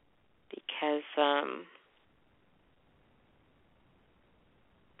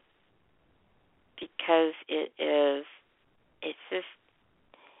it's just,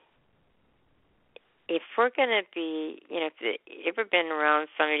 if we're going to be, if you've ever been around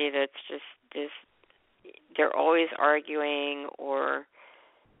somebody that's just they're always arguing or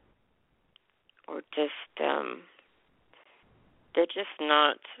just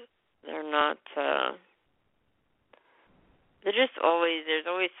they're just always, there's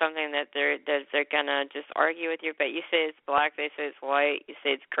always something that they're gonna just argue with you. But you say it's black, they say it's white. You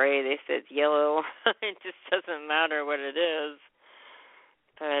say it's gray, they say it's yellow. It just doesn't matter what it is.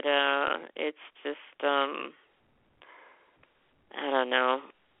 But it's just I don't know.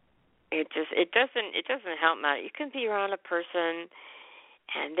 It doesn't help matter. You can be around a person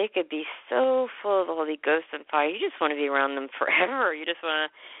and they could be so full of the Holy Ghost and fire. You just want to be around them forever. You just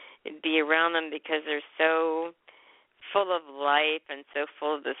want to be around them because they're so full of life and so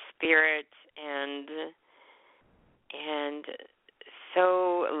full of the Spirit and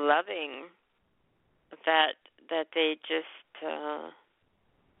so loving that they just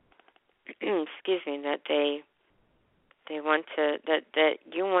they want to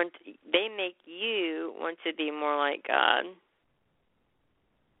they make you want to be more like God.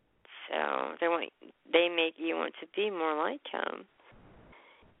 So they make you want to be more like Him.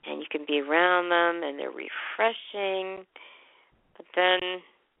 And you can be around them, and they're refreshing. But then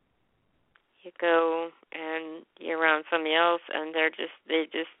you go and you're around somebody else, and they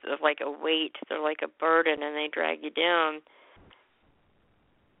just like a weight. They're like a burden, and they drag you down.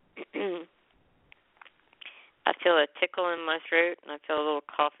 I feel a tickle in my throat, and I feel a little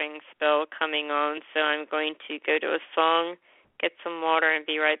coughing spell coming on, so I'm going to go to a song, get some water, and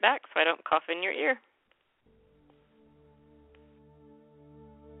be right back so I don't cough in your ear.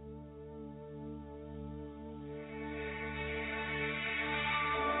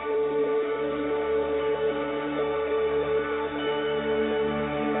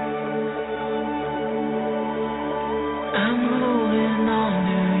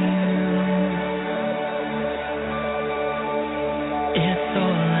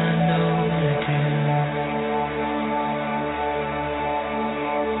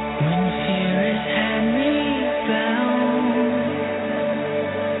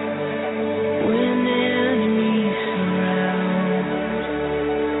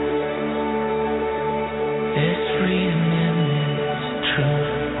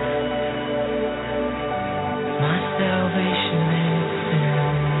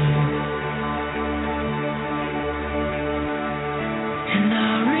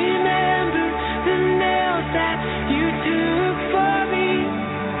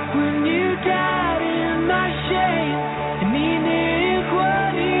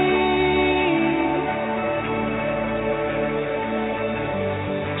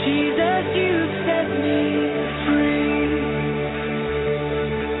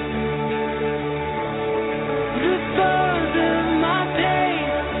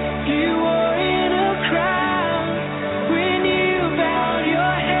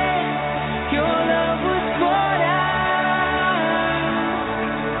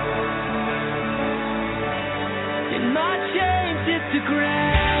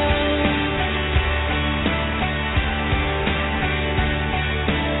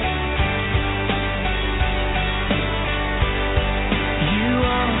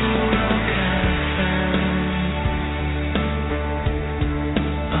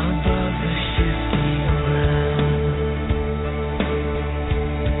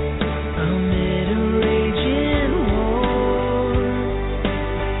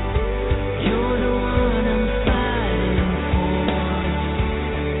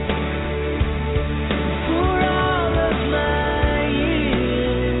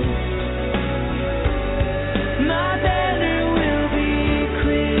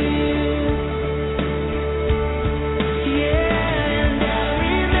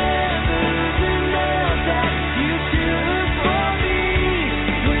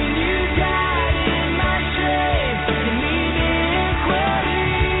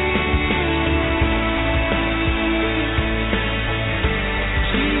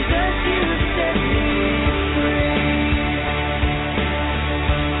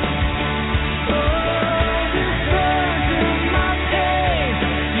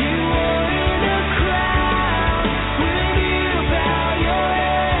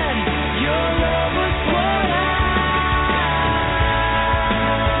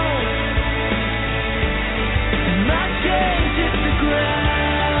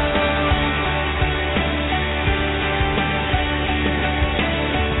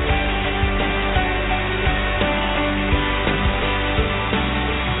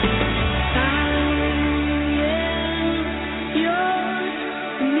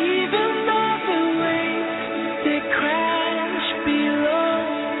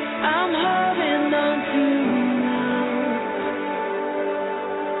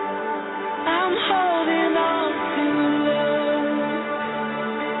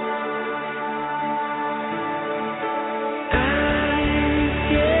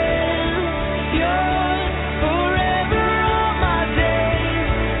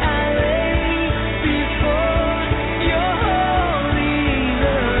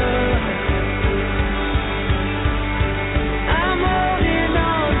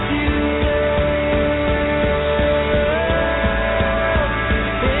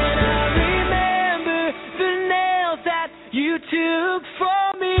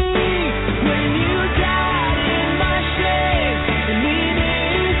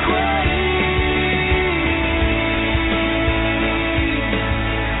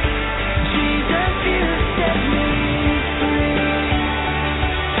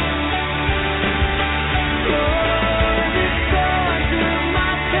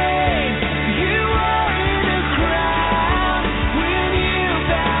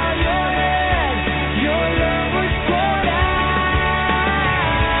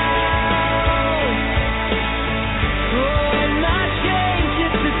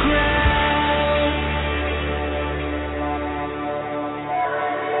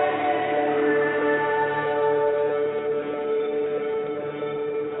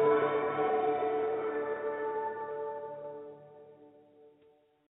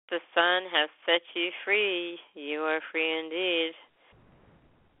 Son has set you free. You are free indeed.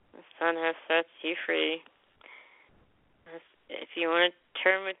 The Son has set you free. If you want to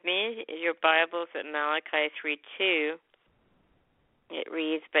turn with me, your Bible's at Malachi 3:2. It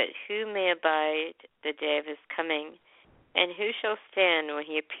reads, "But who may abide the day of his coming? And who shall stand when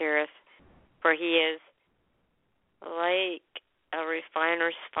he appeareth? For he is like a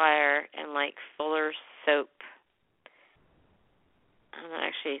refiner's fire and like fuller's soap." I'm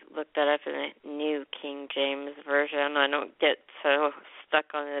actually looked that up in the New King James Version. I don't get so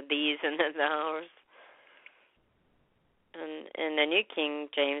stuck on the these and the thous. And in the New King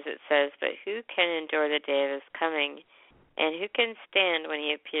James it says, "But who can endure the day of his coming? And who can stand when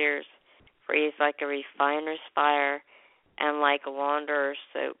he appears? For he is like a refiner's fire and like launderer's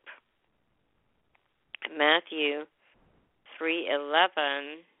soap." Matthew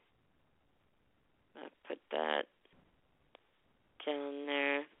 3:11. I'll put that down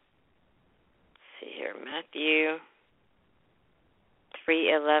there. Let's see here. Matthew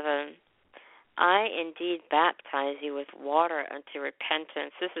 3:11. "I indeed baptize you with water unto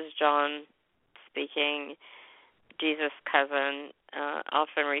repentance." This is John speaking, Jesus' cousin,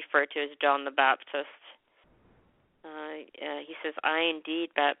 often referred to as John the Baptist. He says, "I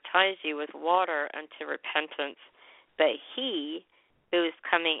indeed baptize you with water unto repentance, but he who is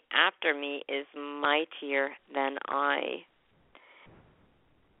coming after me is mightier than I,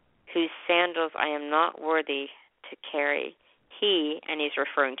 whose sandals I am not worthy to carry. He," and he's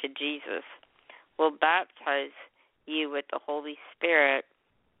referring to Jesus, "will baptize you with the Holy Spirit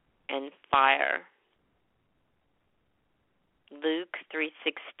and fire." Luke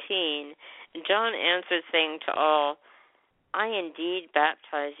 3:16, "John answered, saying to all, I indeed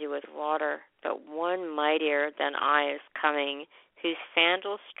baptize you with water, but one mightier than I is coming, whose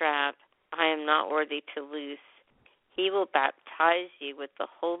sandal strap I am not worthy to loose. He will baptize you with the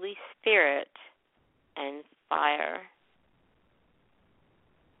Holy Spirit and fire."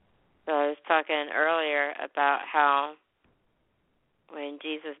 So I was talking earlier about how when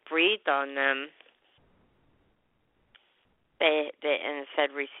Jesus breathed on them, they and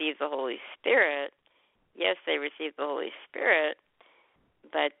said, "Receive the Holy Spirit." Yes, they received the Holy Spirit,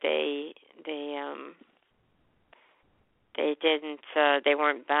 but they didn't. They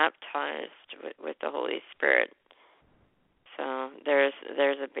weren't baptized with the Holy Spirit. So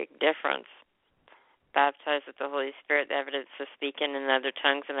there's a big difference. Baptized with the Holy Spirit, the evidence of speaking in other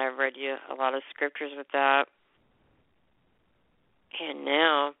tongues, and I've read you a lot of scriptures with that. And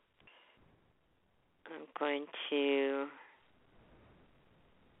now I'm going to.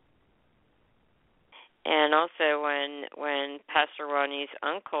 And also when Pastor Ronnie's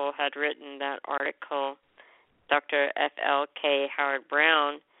uncle had written that article, Dr. F.L.K. Howard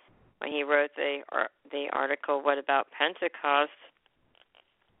Brown, when he wrote the article, "What About Pentecost?"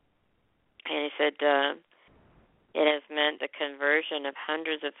 and he said, "It has meant the conversion of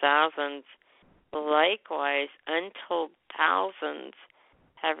hundreds of thousands. Likewise, untold thousands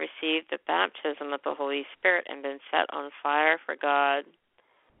have received the baptism of the Holy Spirit and been set on fire for God."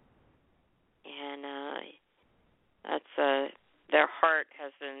 And that's their heart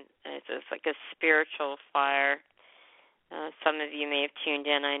has been, it's like a spiritual fire. Some of you may have tuned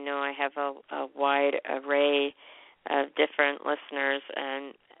in. I know I have a wide array of different listeners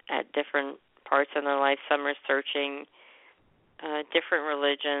and at different parts in their life. Some are searching different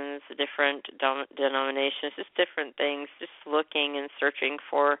religions, different denominations, just different things, just looking and searching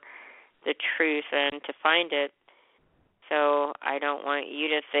for the truth and to find it. So I don't want you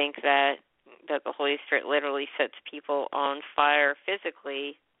to think that the Holy Spirit literally sets people on fire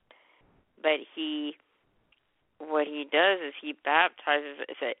physically, but what he does is he baptizes.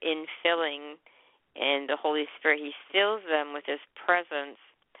 It's an infilling, and the Holy Spirit, he fills them with his presence,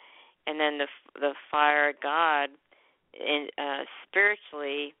 and then the fire of God,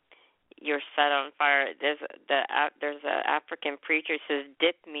 spiritually, you're set on fire. There's an African preacher who says,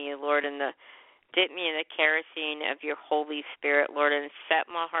 "Dip me, Lord, in the kerosene of your Holy Spirit, Lord, and set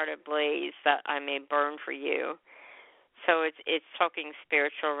my heart ablaze that I may burn for you." So it's talking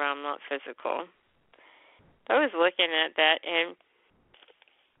spiritual realm, not physical. I was looking at that, and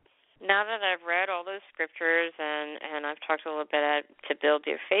now that I've read all those scriptures and I've talked a little bit to build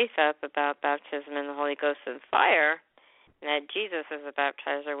your faith up about baptism in the Holy Ghost and fire, and that Jesus is a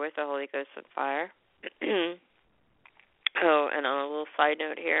baptizer with the Holy Ghost and fire. Oh, and on a little side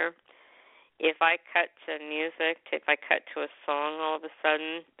note here, if I cut to music, if I cut to a song all of a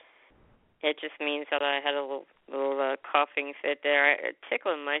sudden, it just means that I had a little coughing fit there. It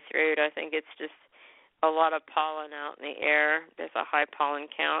tickled my throat. I think it's just a lot of pollen out in the air. There's a high pollen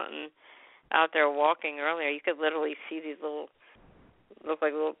count, and out there walking earlier, you could literally see these little look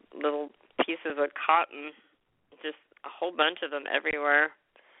like little pieces of cotton, just a whole bunch of them everywhere.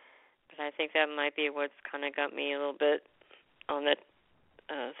 But I think that might be what's kind of got me a little bit on the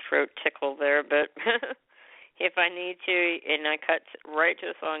throat tickle there. But if I need to, and I cut right to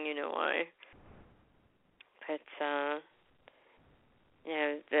a song, you know why. But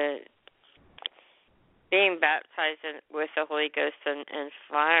the being baptized with the Holy Ghost and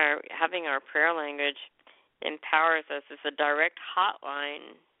fire, having our prayer language empowers us. It's a direct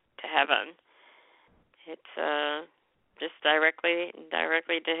hotline to heaven. It's just directly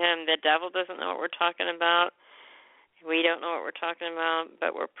to Him. The devil doesn't know what we're talking about. We don't know what we're talking about,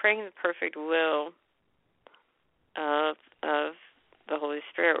 but we're praying the perfect will of the Holy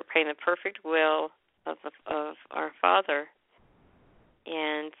Spirit. We're praying the perfect will of our Father.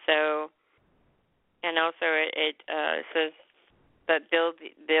 And so, and also it says that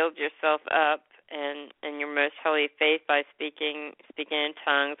build yourself up and your most holy faith by speaking in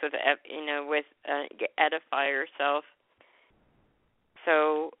tongues with edify yourself.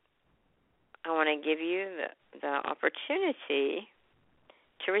 So I want to give you the opportunity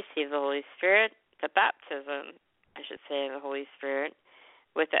to receive the Holy Spirit, the baptism, I should say, of the Holy Spirit,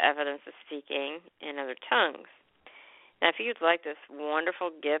 with the evidence of speaking in other tongues. Now, if you'd like this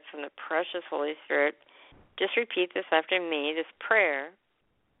wonderful gift from the precious Holy Spirit, just repeat this after me, this prayer.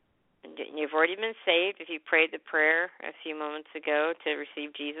 And you've already been saved. If you prayed the prayer a few moments ago to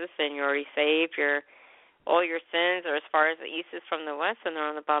receive Jesus, then you're already saved. All your sins are as far as the east is from the west, and they're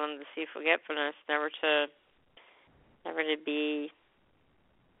on the bottom of the sea of forgetfulness, never to be,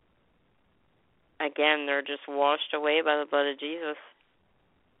 again, they're just washed away by the blood of Jesus.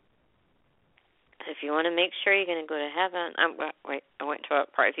 If you want to make sure you're going to go to heaven, I went to a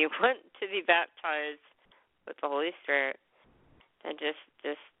part. If you want to be baptized with the Holy Spirit, then just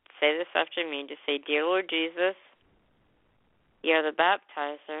say this after me. Just say, Dear Lord Jesus, you are the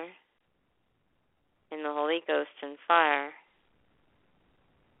baptizer in the Holy Ghost and fire.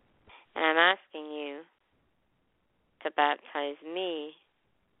 And I'm asking you to baptize me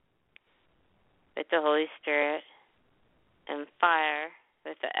with the Holy Spirit and fire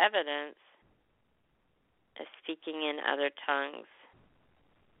with the evidence of speaking in other tongues.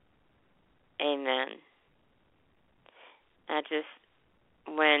 Amen.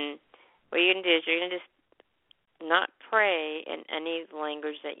 What you're going to do is you're going to just not pray in any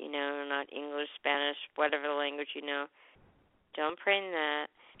language that you know, not English, Spanish, whatever language you know. Don't pray in that.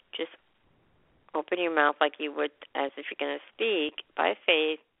 Just open your mouth like you would as if you're going to speak by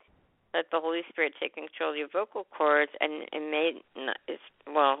faith. Let the Holy Spirit take control of your vocal cords, and it's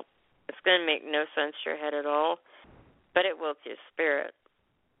going to make no sense to your head at all, but it will to your spirit.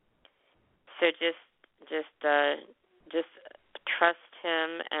 So just trust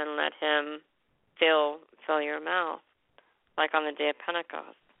Him and let Him fill your mouth, like on the day of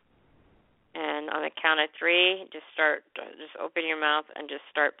Pentecost. And on the count of 3, just open your mouth and just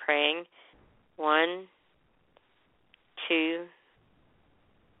start praying. 1, 2,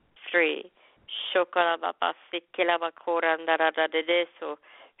 3. Shokala baba sikila bakora ndarada dedeso.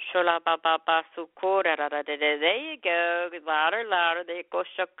 Shola baba sukora ndarada dede. There you go. Louder. There you go.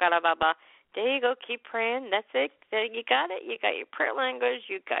 Shokala baba. There you go. Keep praying. That's it. You got it. You got your prayer language.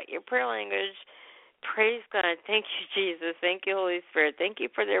 Praise God. Thank you, Jesus. Thank you, Holy Spirit. Thank you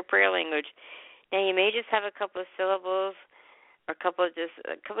for their prayer language. Now, you may just have a couple of syllables or a couple of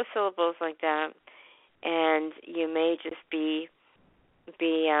syllables like that, and you may just be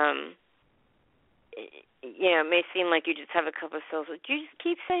it may seem like you just have a couple of syllables. You just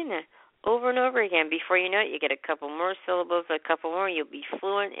keep saying that over and over again. Before you know it, you get a couple more syllables, a couple more. You'll be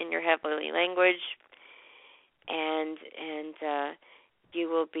fluent in your heavenly language, and you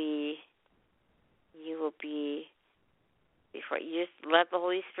will be. Before you just let the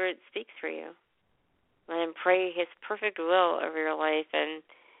Holy Spirit speak for you. Let Him pray His perfect will over your life, and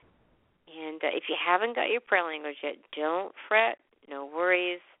if you haven't got your prayer language yet, don't fret. No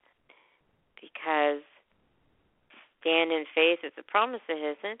worries. Because stand in faith, it's a promise of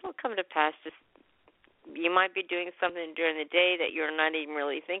His, and it'll come to pass. You might be doing something during the day that you're not even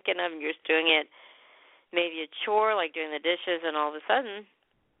really thinking of, and you're just doing it, maybe a chore like doing the dishes, and all of a sudden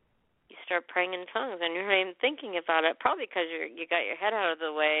you start praying in tongues, and you're not even thinking about it, probably because you got your head out of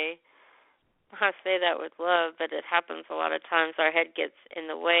the way. I say that with love, but it happens a lot of times. Our head gets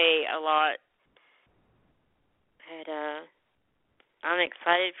in the way a lot. But I'm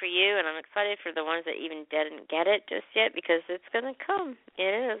excited for you, and I'm excited for the ones that even didn't get it just yet, because it's going to come.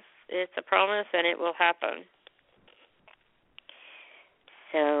 It is. It's a promise, and it will happen.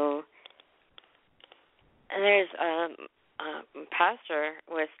 So there's a pastor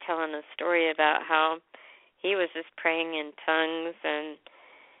was telling a story about how he was just praying in tongues, and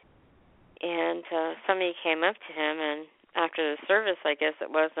somebody came up to him, and after the service, I guess it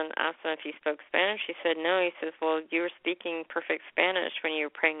was, and asked him if he spoke Spanish. He said no. He says, well, you were speaking perfect Spanish when you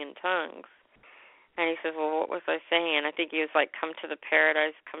were praying in tongues. And he says, well, what was I saying? And I think he was like, come to the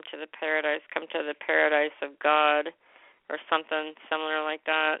paradise, come to the paradise, come to the paradise of God, or something similar like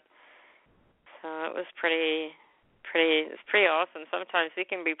that. So it was pretty awesome. Sometimes we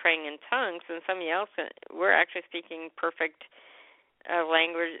can be praying in tongues, and somebody else, we're actually speaking perfect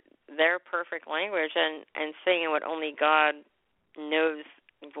language, their perfect language, and saying what only God knows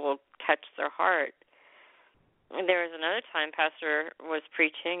will touch their heart. And there was another time Pastor was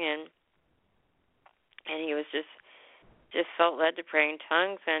preaching, and he was just felt led to pray in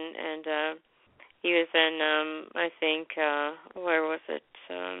tongues, and he was in I think where was it?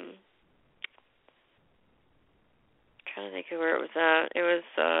 Trying to think of where it was at. It was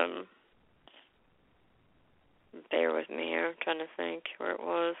bear with me here. I'm trying to think where it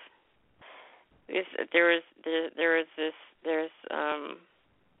was. There's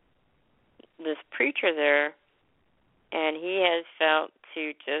this preacher there, and he has felt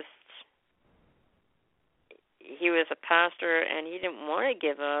to just. He was a pastor, and he didn't want to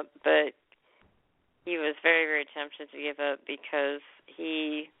give up, but he was very, very tempted to give up because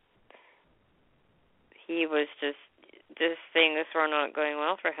he was just seeing this were not going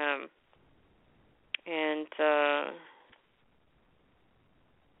well for him, and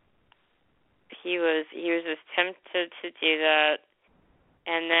he was just tempted to do that,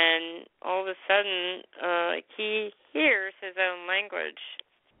 and then all of a sudden he hears his own language.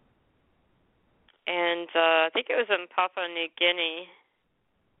 And I think it was in Papua New Guinea,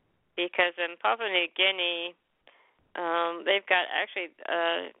 because in Papua New Guinea, they've got actually,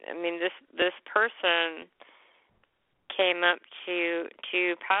 this person came up to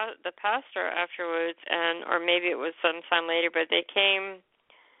the pastor afterwards, or maybe it was sometime later, but they came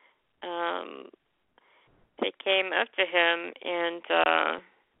up to him, and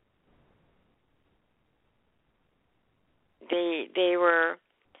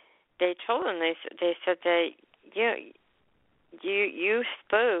they told him, they said that you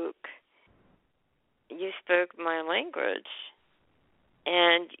spoke my language,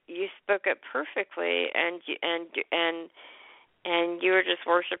 and you spoke it perfectly, and you were just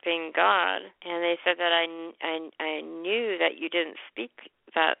worshiping God. And they said that I knew that you didn't speak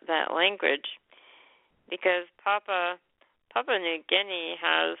that language, because Papua New Guinea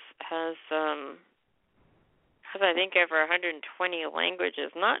has I think over 120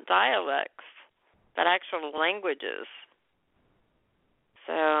 languages, not dialects, but actual languages.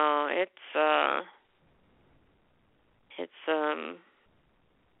 So it's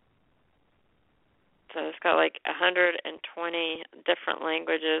got like 120 different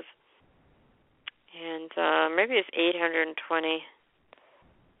languages, and maybe it's 820.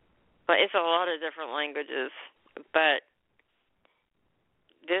 But it's a lot of different languages. But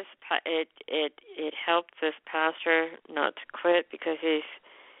it helped this pastor not to quit, because he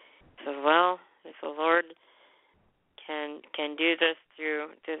said, well, if the Lord can do this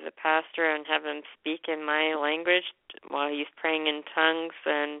through the pastor and have him speak in my language while he's praying in tongues,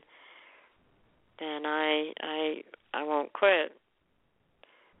 then I won't quit.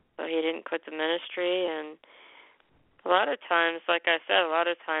 So he didn't quit the ministry. And a lot of times, like I said,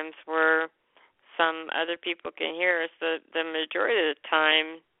 where some other people can hear us, the majority of the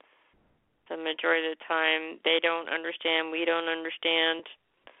time they don't understand, we don't understand.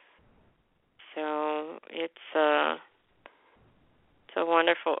 So it's a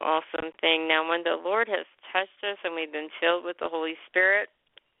wonderful, awesome thing. Now, when the Lord has touched us and we've been filled with the Holy Spirit,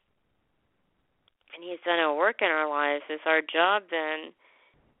 and He's done a work in our lives, it's our job then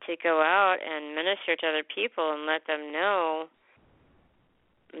to go out and minister to other people and let them know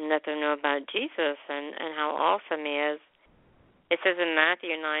about Jesus and how awesome He is. It says in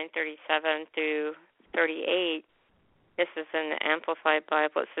Matthew 9:37 through 38, this is in the Amplified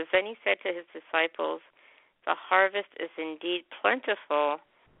Bible, it says, then He said to His disciples, the harvest is indeed plentiful,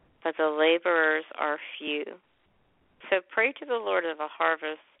 but the laborers are few. So pray to the Lord of the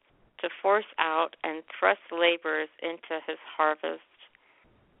harvest to force out and thrust laborers into His harvest.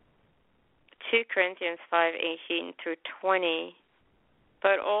 2 Corinthians 5:18 through 20.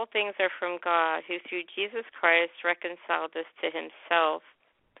 But all things are from God, who through Jesus Christ reconciled us to Himself,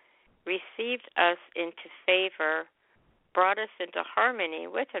 received us into favor, brought us into harmony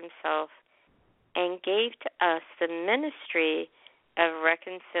with Himself, and gave to us the ministry of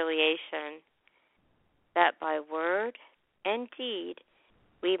reconciliation, that by word and deed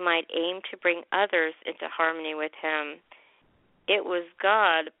we might aim to bring others into harmony with Him. It was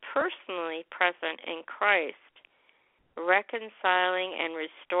God personally present in Christ, reconciling and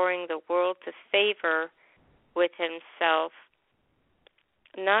restoring the world to favor with himself,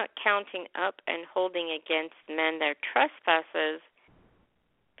 not counting up and holding against men their trespasses,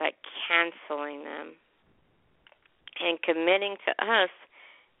 but canceling them, and committing to us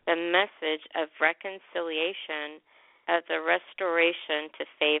the message of reconciliation, of the restoration to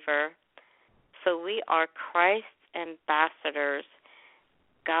favor. So we are Christ's ambassadors,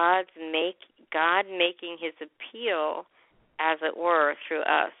 God making his appeal, as it were, through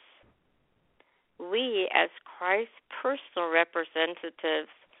us. We, as Christ's personal representatives,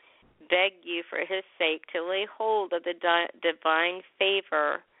 beg you for his sake to lay hold of the divine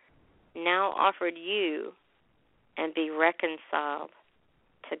favor now offered you and be reconciled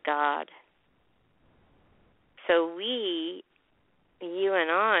to God. So we, you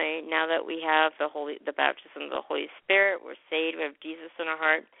and I, now that we have the baptism of the Holy Spirit, we're saved, we have Jesus in our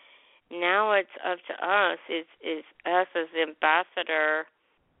heart, now it's up to us, is us as the ambassador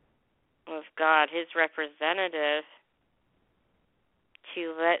of God, his representative,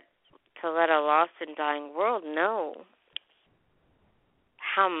 to let a lost and dying world know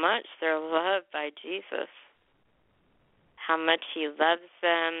how much they're loved by Jesus, how much he loves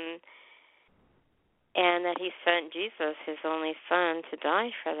them, and that he sent Jesus, his only Son, to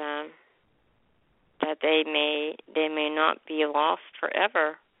die for them, that they may not be lost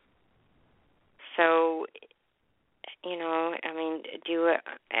forever. So, do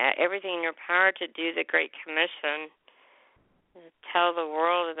everything in your power to do the Great Commission. Tell the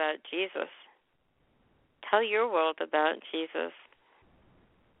world about Jesus. Tell your world about Jesus.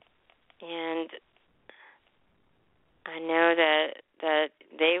 And I know that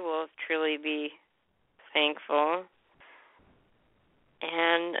they will truly be thankful.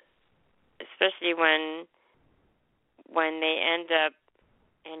 And especially when they end up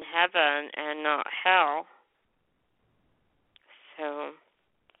in heaven and not hell. So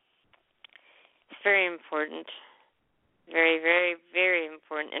it's very important. Very, very, very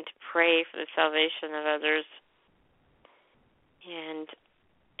important, and to pray for the salvation of others. And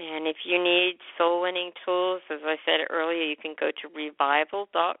if you need soul-winning tools, as I said earlier, you can go to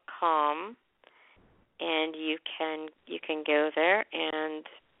revival.com, and you can go there, and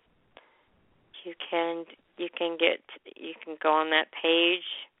you can go on that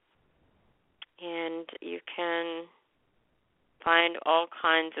page, and you can find all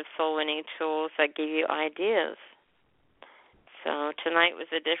kinds of soul-winning tools that give you ideas. So tonight was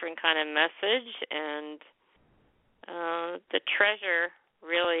a different kind of message, and the treasure,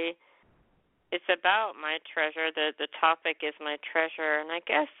 really, it's about my treasure. The topic is my treasure, and I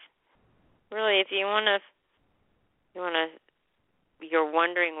guess really, if you're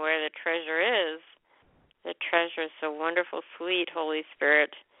wondering where the treasure is the wonderful, sweet Holy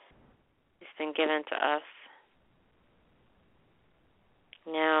Spirit has been given to us.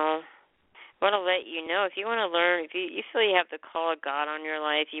 Now, I want to let you know, if you want to learn, if you feel you have the call of God on your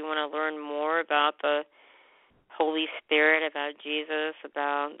life, you want to learn more about the Holy Spirit, about Jesus,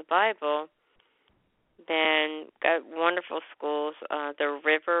 about the Bible, then got wonderful schools, the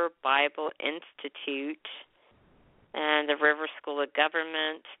River Bible Institute and the River School of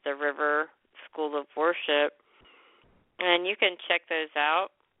Government, the River School of Worship, and you can check those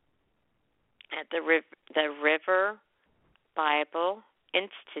out at the River Bible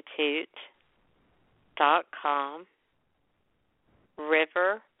Institute.com,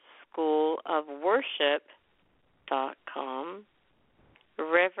 River School of Worship.com,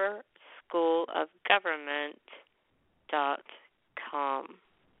 River School of Government.com.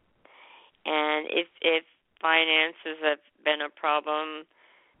 And if finances have been a problem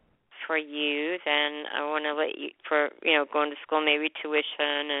for you, then I want to let you, going to school, maybe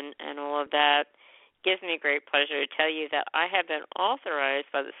tuition and all of that, gives me great pleasure to tell you that I have been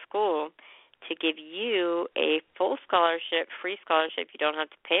authorized by the school to give you a full scholarship, free scholarship. You don't have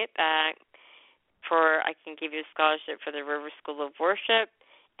to pay it back. I can give you a scholarship for the River School of Worship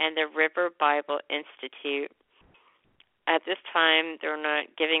and the River Bible Institute. At this time, they're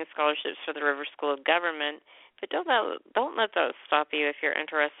not giving scholarships for the River School of Government, but don't let that stop you if you're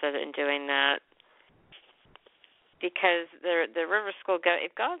interested in doing that. Because the River School,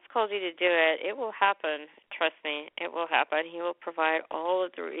 if God's called you to do it, it will happen. Trust me, it will happen. He will provide all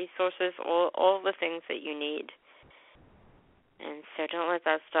of the resources, all the things that you need. And so don't let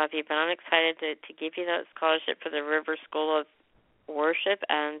that stop you. But I'm excited to give you that scholarship for the River School of Worship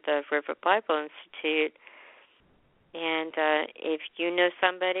and the River Bible Institute. And if you know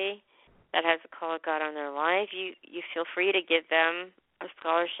somebody that has a call of God on their life, you feel free to give them a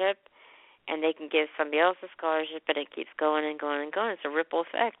scholarship. and they can give somebody else a scholarship, and it keeps going and going and going. It's a ripple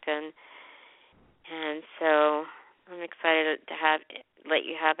effect, and so I'm excited to let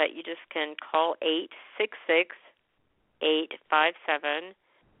you have that. You just can call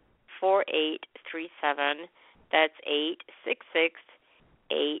 866-857-4837. That's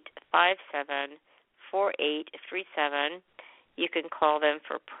 866-857-4837. You can call them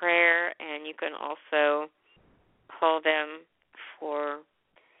for prayer, and you can also call them for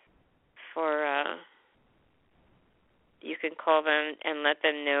you can call them and let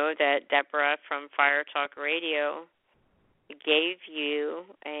them know that Deborah from Fire Talk Radio gave you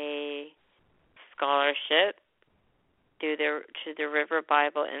a scholarship to the River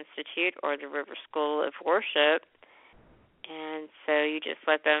Bible Institute or the River School of Worship, and so you just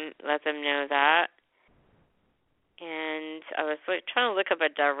let them know that. And I was trying to look up a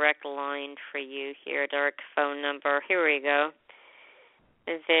direct line for you here, a direct phone number. Here we go.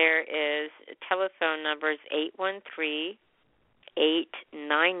 There is telephone numbers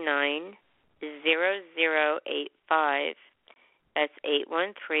 813-899-0085. That's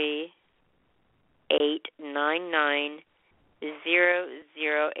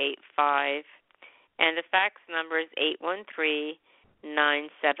 813-899-0085. And the fax number is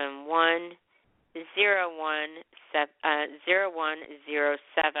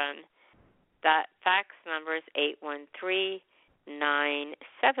 813-971-0107. That fax number is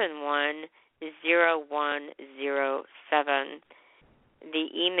 813-971-0107. The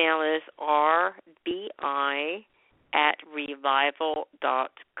email is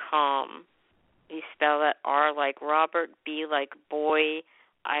rbi@revival.com. You spell that R like Robert, B like boy,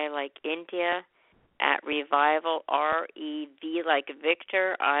 I like India, at Revival, R-E-V like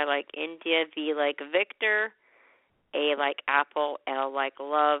Victor, I like India, V like Victor, A like Apple, L like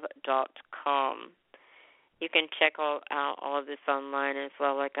love.com. You can check all of this online as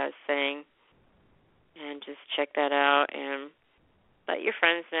well, like I was saying, and just check that out and let your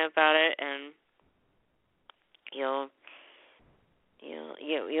friends know about it, and you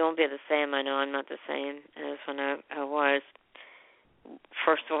won't be the same. I know I'm not the same as when I was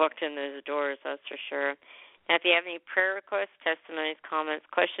first walked in those doors, that's for sure. Now, if you have any prayer requests, testimonies, comments,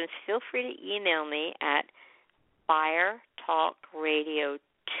 questions, feel free to email me at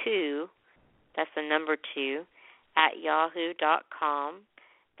firetalkradio2, that's the number 2, at yahoo.com.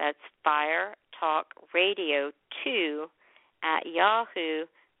 That's firetalkradio2 at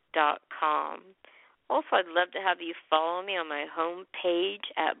yahoo.com. Also, I'd love to have you follow me on my home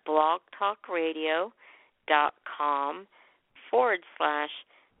page at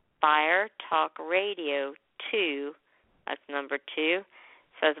blogtalkradio.com/firetalkradio2. That's number 2.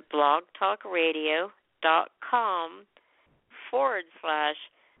 So it's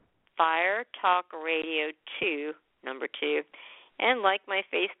blogtalkradio.com/firetalkradio2, number 2. And like my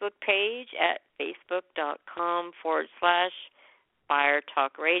Facebook page at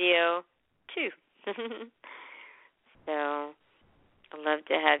facebook.com/firetalkradio2. So I'd love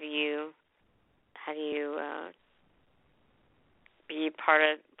to have you be part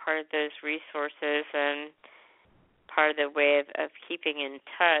of those resources and part of the way of keeping in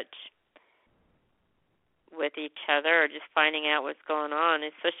touch with each other, or just finding out what's going on.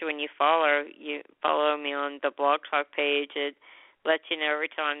 Especially when you follow me on the Blog Talk page, it lets you know every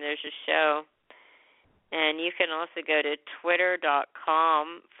time there's a show. And you can also go to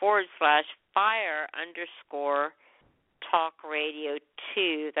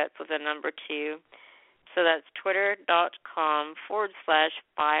twitter.com/fire_talkradio2. That's with the number 2. So that's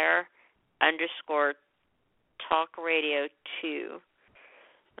twitter.com/fire_talkradio2.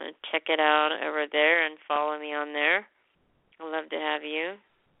 Check it out over there and follow me on there. I'd love to have you.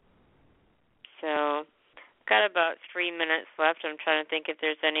 So I've got about 3 minutes left. I'm trying to think if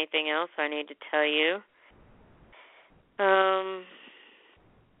there's anything else I need to tell you. I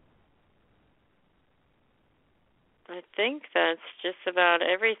think that's just about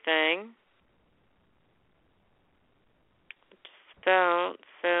everything. So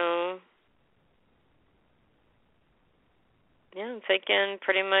yeah, I'm thinking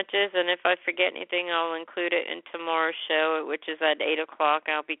pretty much is, and if I forget anything, I'll include it in tomorrow's show, which is at 8 o'clock.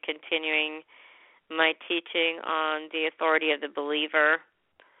 I'll be continuing my teaching on the authority of the believer.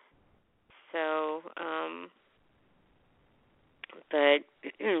 So, but,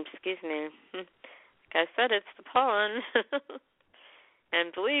 excuse me, like I said, it's the pollen.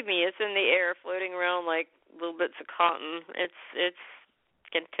 And believe me, it's in the air, floating around like little bits of cotton. It's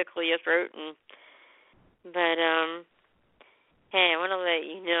can tickle your throat. But hey, I want to let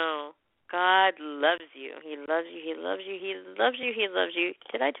you know, God loves you. He loves you. He loves you. He loves you. He loves you.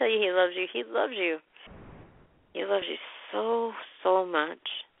 Did I tell you He loves you? He loves you. He loves you so, so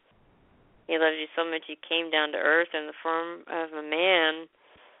much. He loves you so much he came down to earth in the form of a man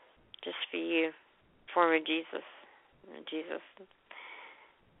just for you, form of Jesus.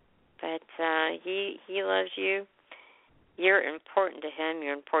 But he loves you. You're important to him.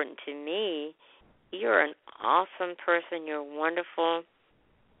 You're important to me. You're an awesome person. You're wonderful.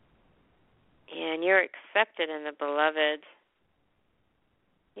 And you're accepted in the beloved.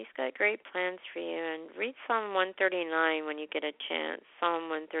 He's got great plans for you. And read Psalm 139 when you get a chance. Psalm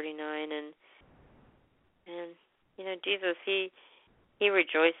 139. And you know, Jesus, he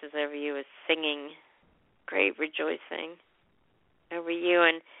rejoices over you with singing. Great rejoicing over you.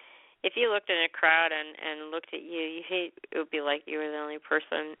 And if you looked in a crowd and looked at you, it would be like you were the only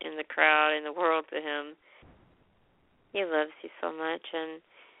person in the crowd, in the world to him. He loves you so much, and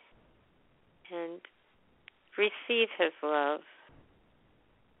receive his love.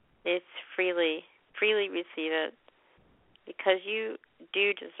 It's freely receive it, because you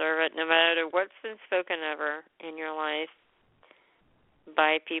do deserve it, no matter what's been spoken ever in your life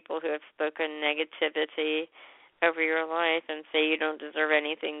by people who have spoken negativity over your life and say you don't deserve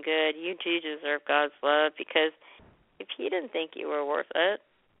anything good. You do deserve God's love, because if he didn't think you were worth it,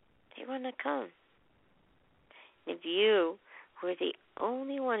 he wouldn't have come. If you were the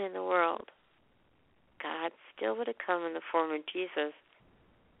only one in the world, God still would have come in the form of Jesus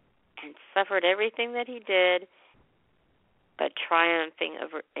and suffered everything that he did, but triumphing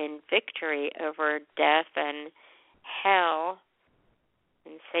in victory over death and hell,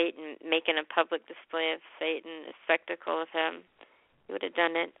 and Satan, making a public display of Satan, a spectacle of him. He would have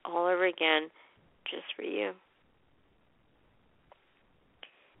done it all over again just for you.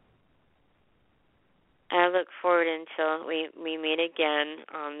 I look forward until we meet again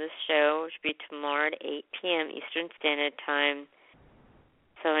on this show, which will be tomorrow at 8 p.m. Eastern Standard Time.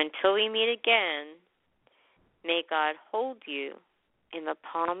 So until we meet again, may God hold you in the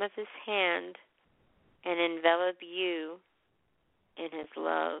palm of his hand and envelop you in his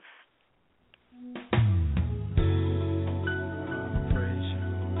love.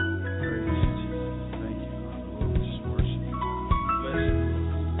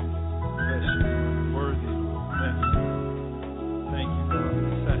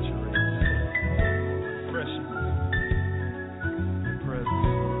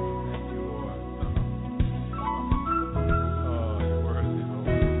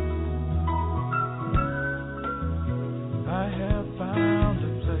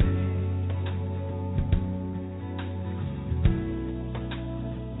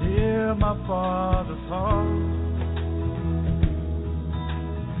 My Father's heart,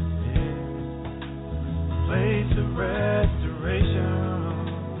 yeah, place of restoration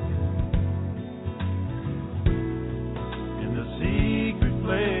in the secret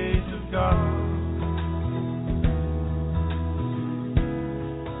place of God.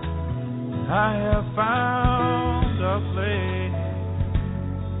 I have found a place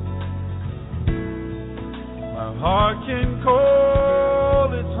my heart can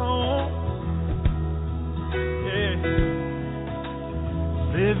call its home.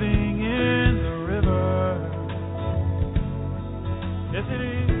 Living in the river, yes it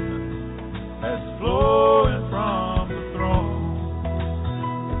is, that's flowing from the throne.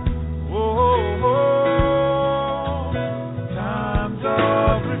 Oh, times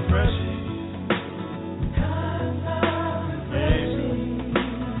of refreshing,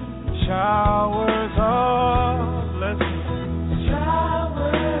 showers of blessing,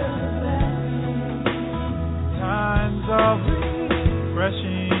 times of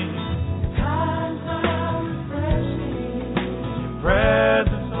refreshing, your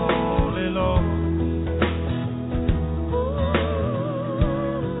presence, Holy Lord.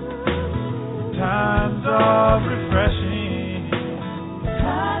 Times of refreshing,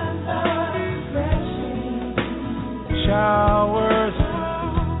 showers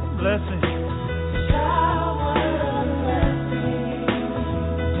of blessing,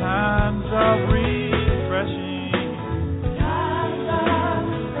 times of refreshing.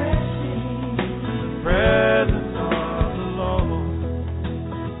 Presence of the Lord,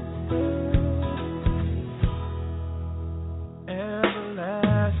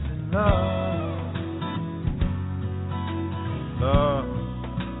 everlasting love, love,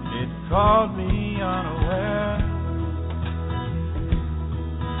 it caught me unaware.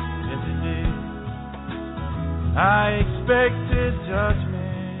 Yes, it did. I expected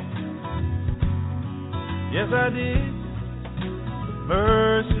judgment. Yes, I did. But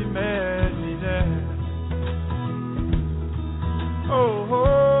mercy met me there.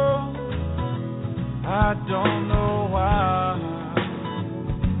 Oh, I don't know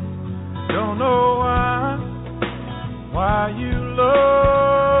why you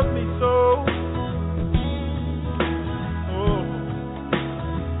love me so.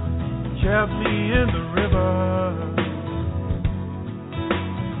 kept me in the river.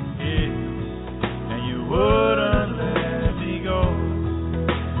 Yeah, and you wouldn't let me go.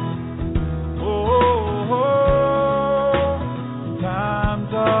 Oh,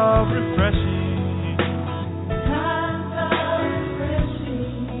 times of refreshing. Times of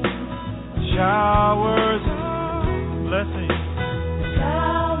refreshing. Showers of blessing.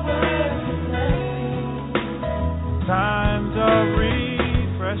 Showers of blessing. Times of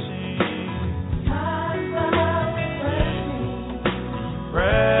refreshing. Times of refreshing.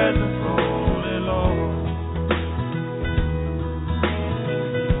 Presence, Holy Lord.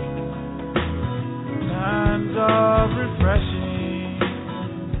 Times of refreshing.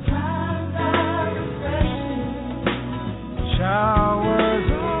 Times of refreshing. Showers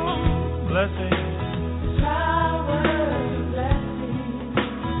of blessing. Showers of blessing.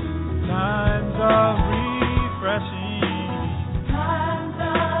 Times of refreshing. Times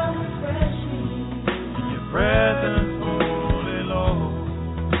of refreshing. In your presence, Holy Lord.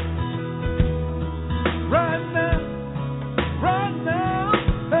 Right now,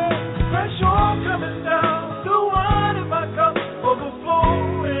 hey, fresh oil coming down. The wine in my cup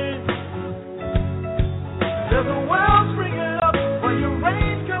overflowing. There's a well springing up when your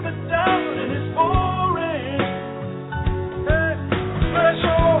rain's coming down and it's pouring. Hey, fresh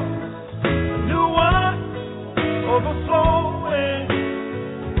oil, new wine overflowing.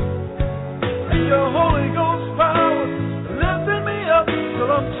 And your Holy Ghost power lifting me up till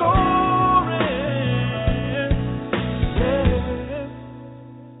I'm soaring. Yeah,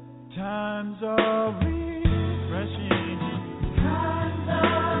 times of refreshing. Times of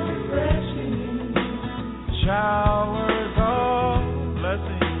refreshing. Showers of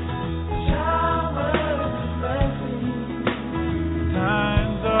blessing. Showers of blessing.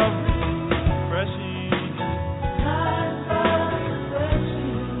 Times of refreshing. Times of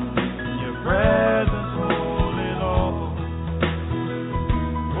refreshing. In your presence, Holy Lord.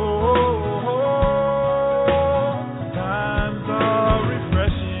 Times of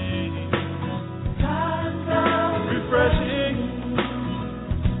refreshing. Times of refreshing.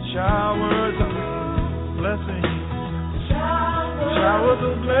 Showers of blessing. Showers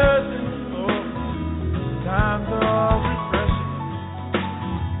of blessing. Oh, times of refreshing.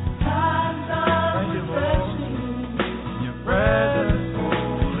 Times of refreshing. In your presence,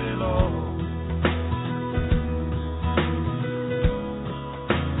 Holy Lord.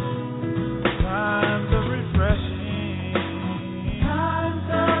 Times of refreshing. Times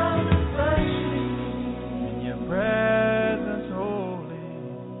of refreshing. In your presence, Holy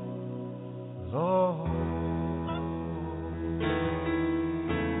Lord.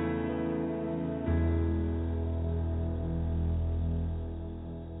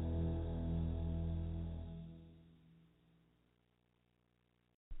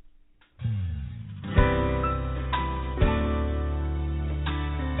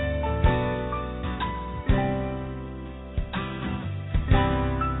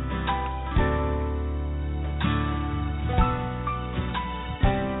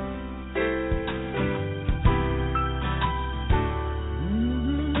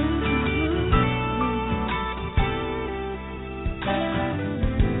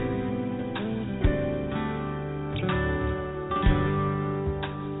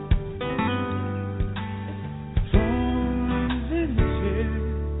 Songs in his head,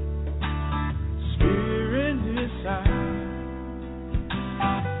 spirit in his side,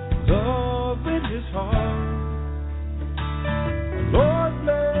 love in his heart. Lord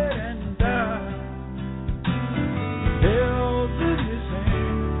bled and died, nails in his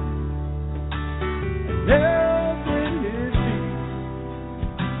hands, nails in his feet.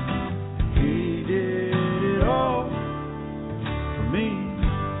 He did it all for me.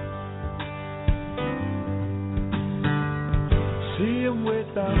 See him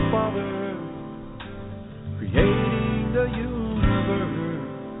with our Father, creating the universe.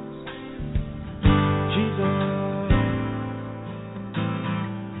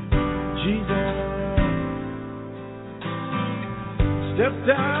 Jesus, stepped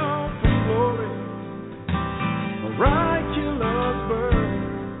down from glory, a righteous birth.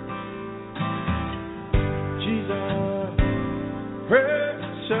 Jesus,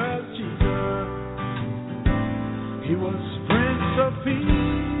 precious Jesus, he was Prince of Peace,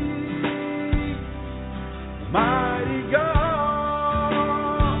 mighty God.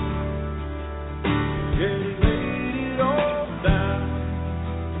 Yeah, he laid it all down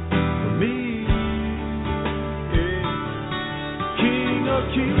for me. Yeah. King of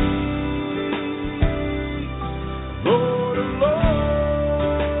kings, Lord of lords.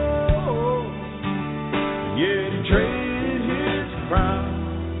 Yeah, he traded his crown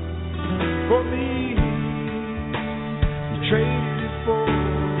for me. He traded it for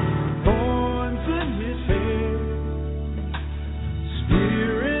thorns in his head,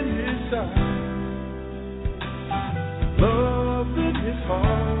 spear in his side, love in his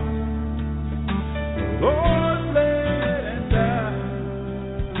heart. The Lord bled and died,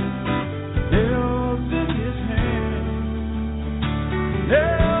 nails in his hands,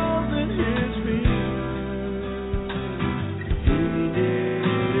 nails in his feet. He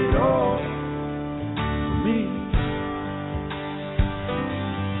did it all for me.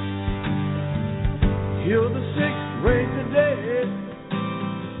 Heal the sick, raise the dead,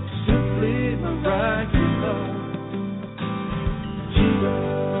 simply miraculous.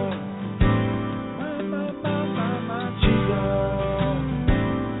 Jesus, my Jesus.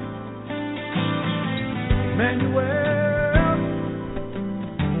 Emmanuel,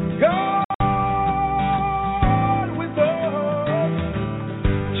 God with us.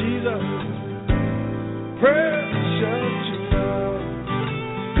 Jesus, precious Jesus.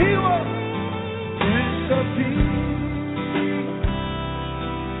 He was Prince of Peace,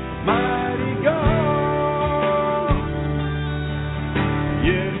 mighty God.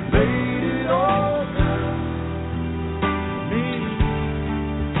 Yeah, he made it all down for me.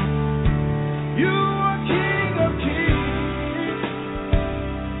 You are King of Kings,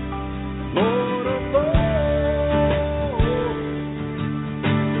 Lord of Lords.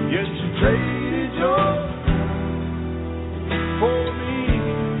 Yes, you traded your for me.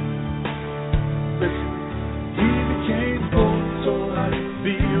 Listen, he became poor so I could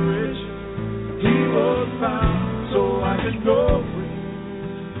be rich. He was bound so I could go free.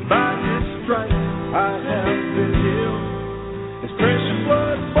 By his stripes I have been healed. His precious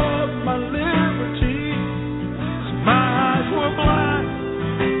blood bought my liberty. So my eyes were blind,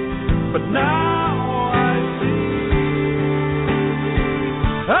 but now I see.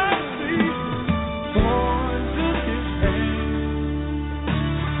 I see thorns in his hands,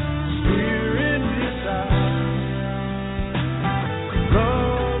 spear in his side,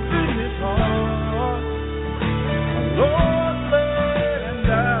 love in his heart. My Lord bled and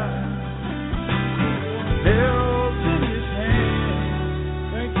died, nails in his hands.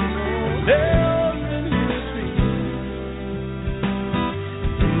 Thank you, Lord. Nails in his feet.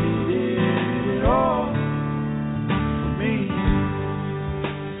 He did it all for me.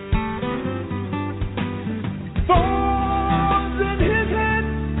 Thorns in his head,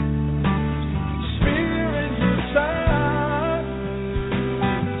 spear in his side,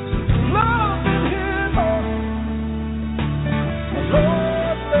 love in his heart. My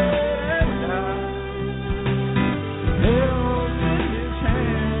Lord bled and died, nails in his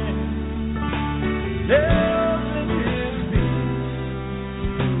hands, nails in his feet.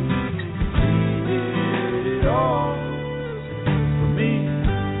 He did it all for me.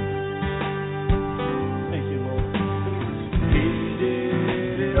 Thank you, Lord. He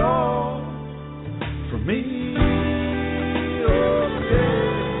did it all for me. Oh, yeah.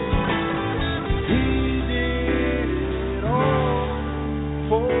 He did it all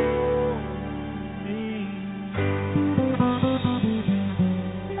for me.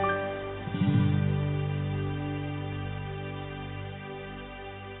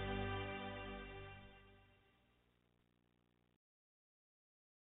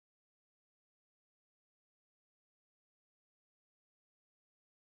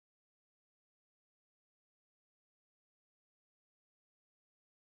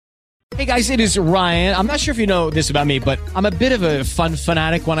 Hey guys, it is Ryan. I'm not sure if you know this about me, but I'm a bit of a fun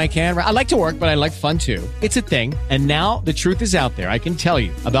fanatic when I can. I like to work, but I like fun too. It's a thing. And now the truth is out there. I can tell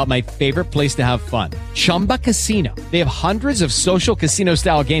you about my favorite place to have fun. Chumba Casino. They have hundreds of social casino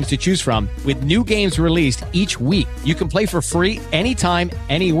style games to choose from with new games released each week. You can play for free anytime,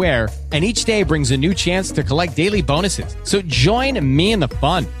 anywhere. And each day brings a new chance to collect daily bonuses. So join me in the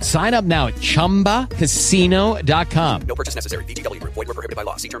fun. Sign up now at ChumbaCasino.com. No purchase necessary. VGW Group. Void where prohibited by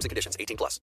law. See terms and conditions. 18+.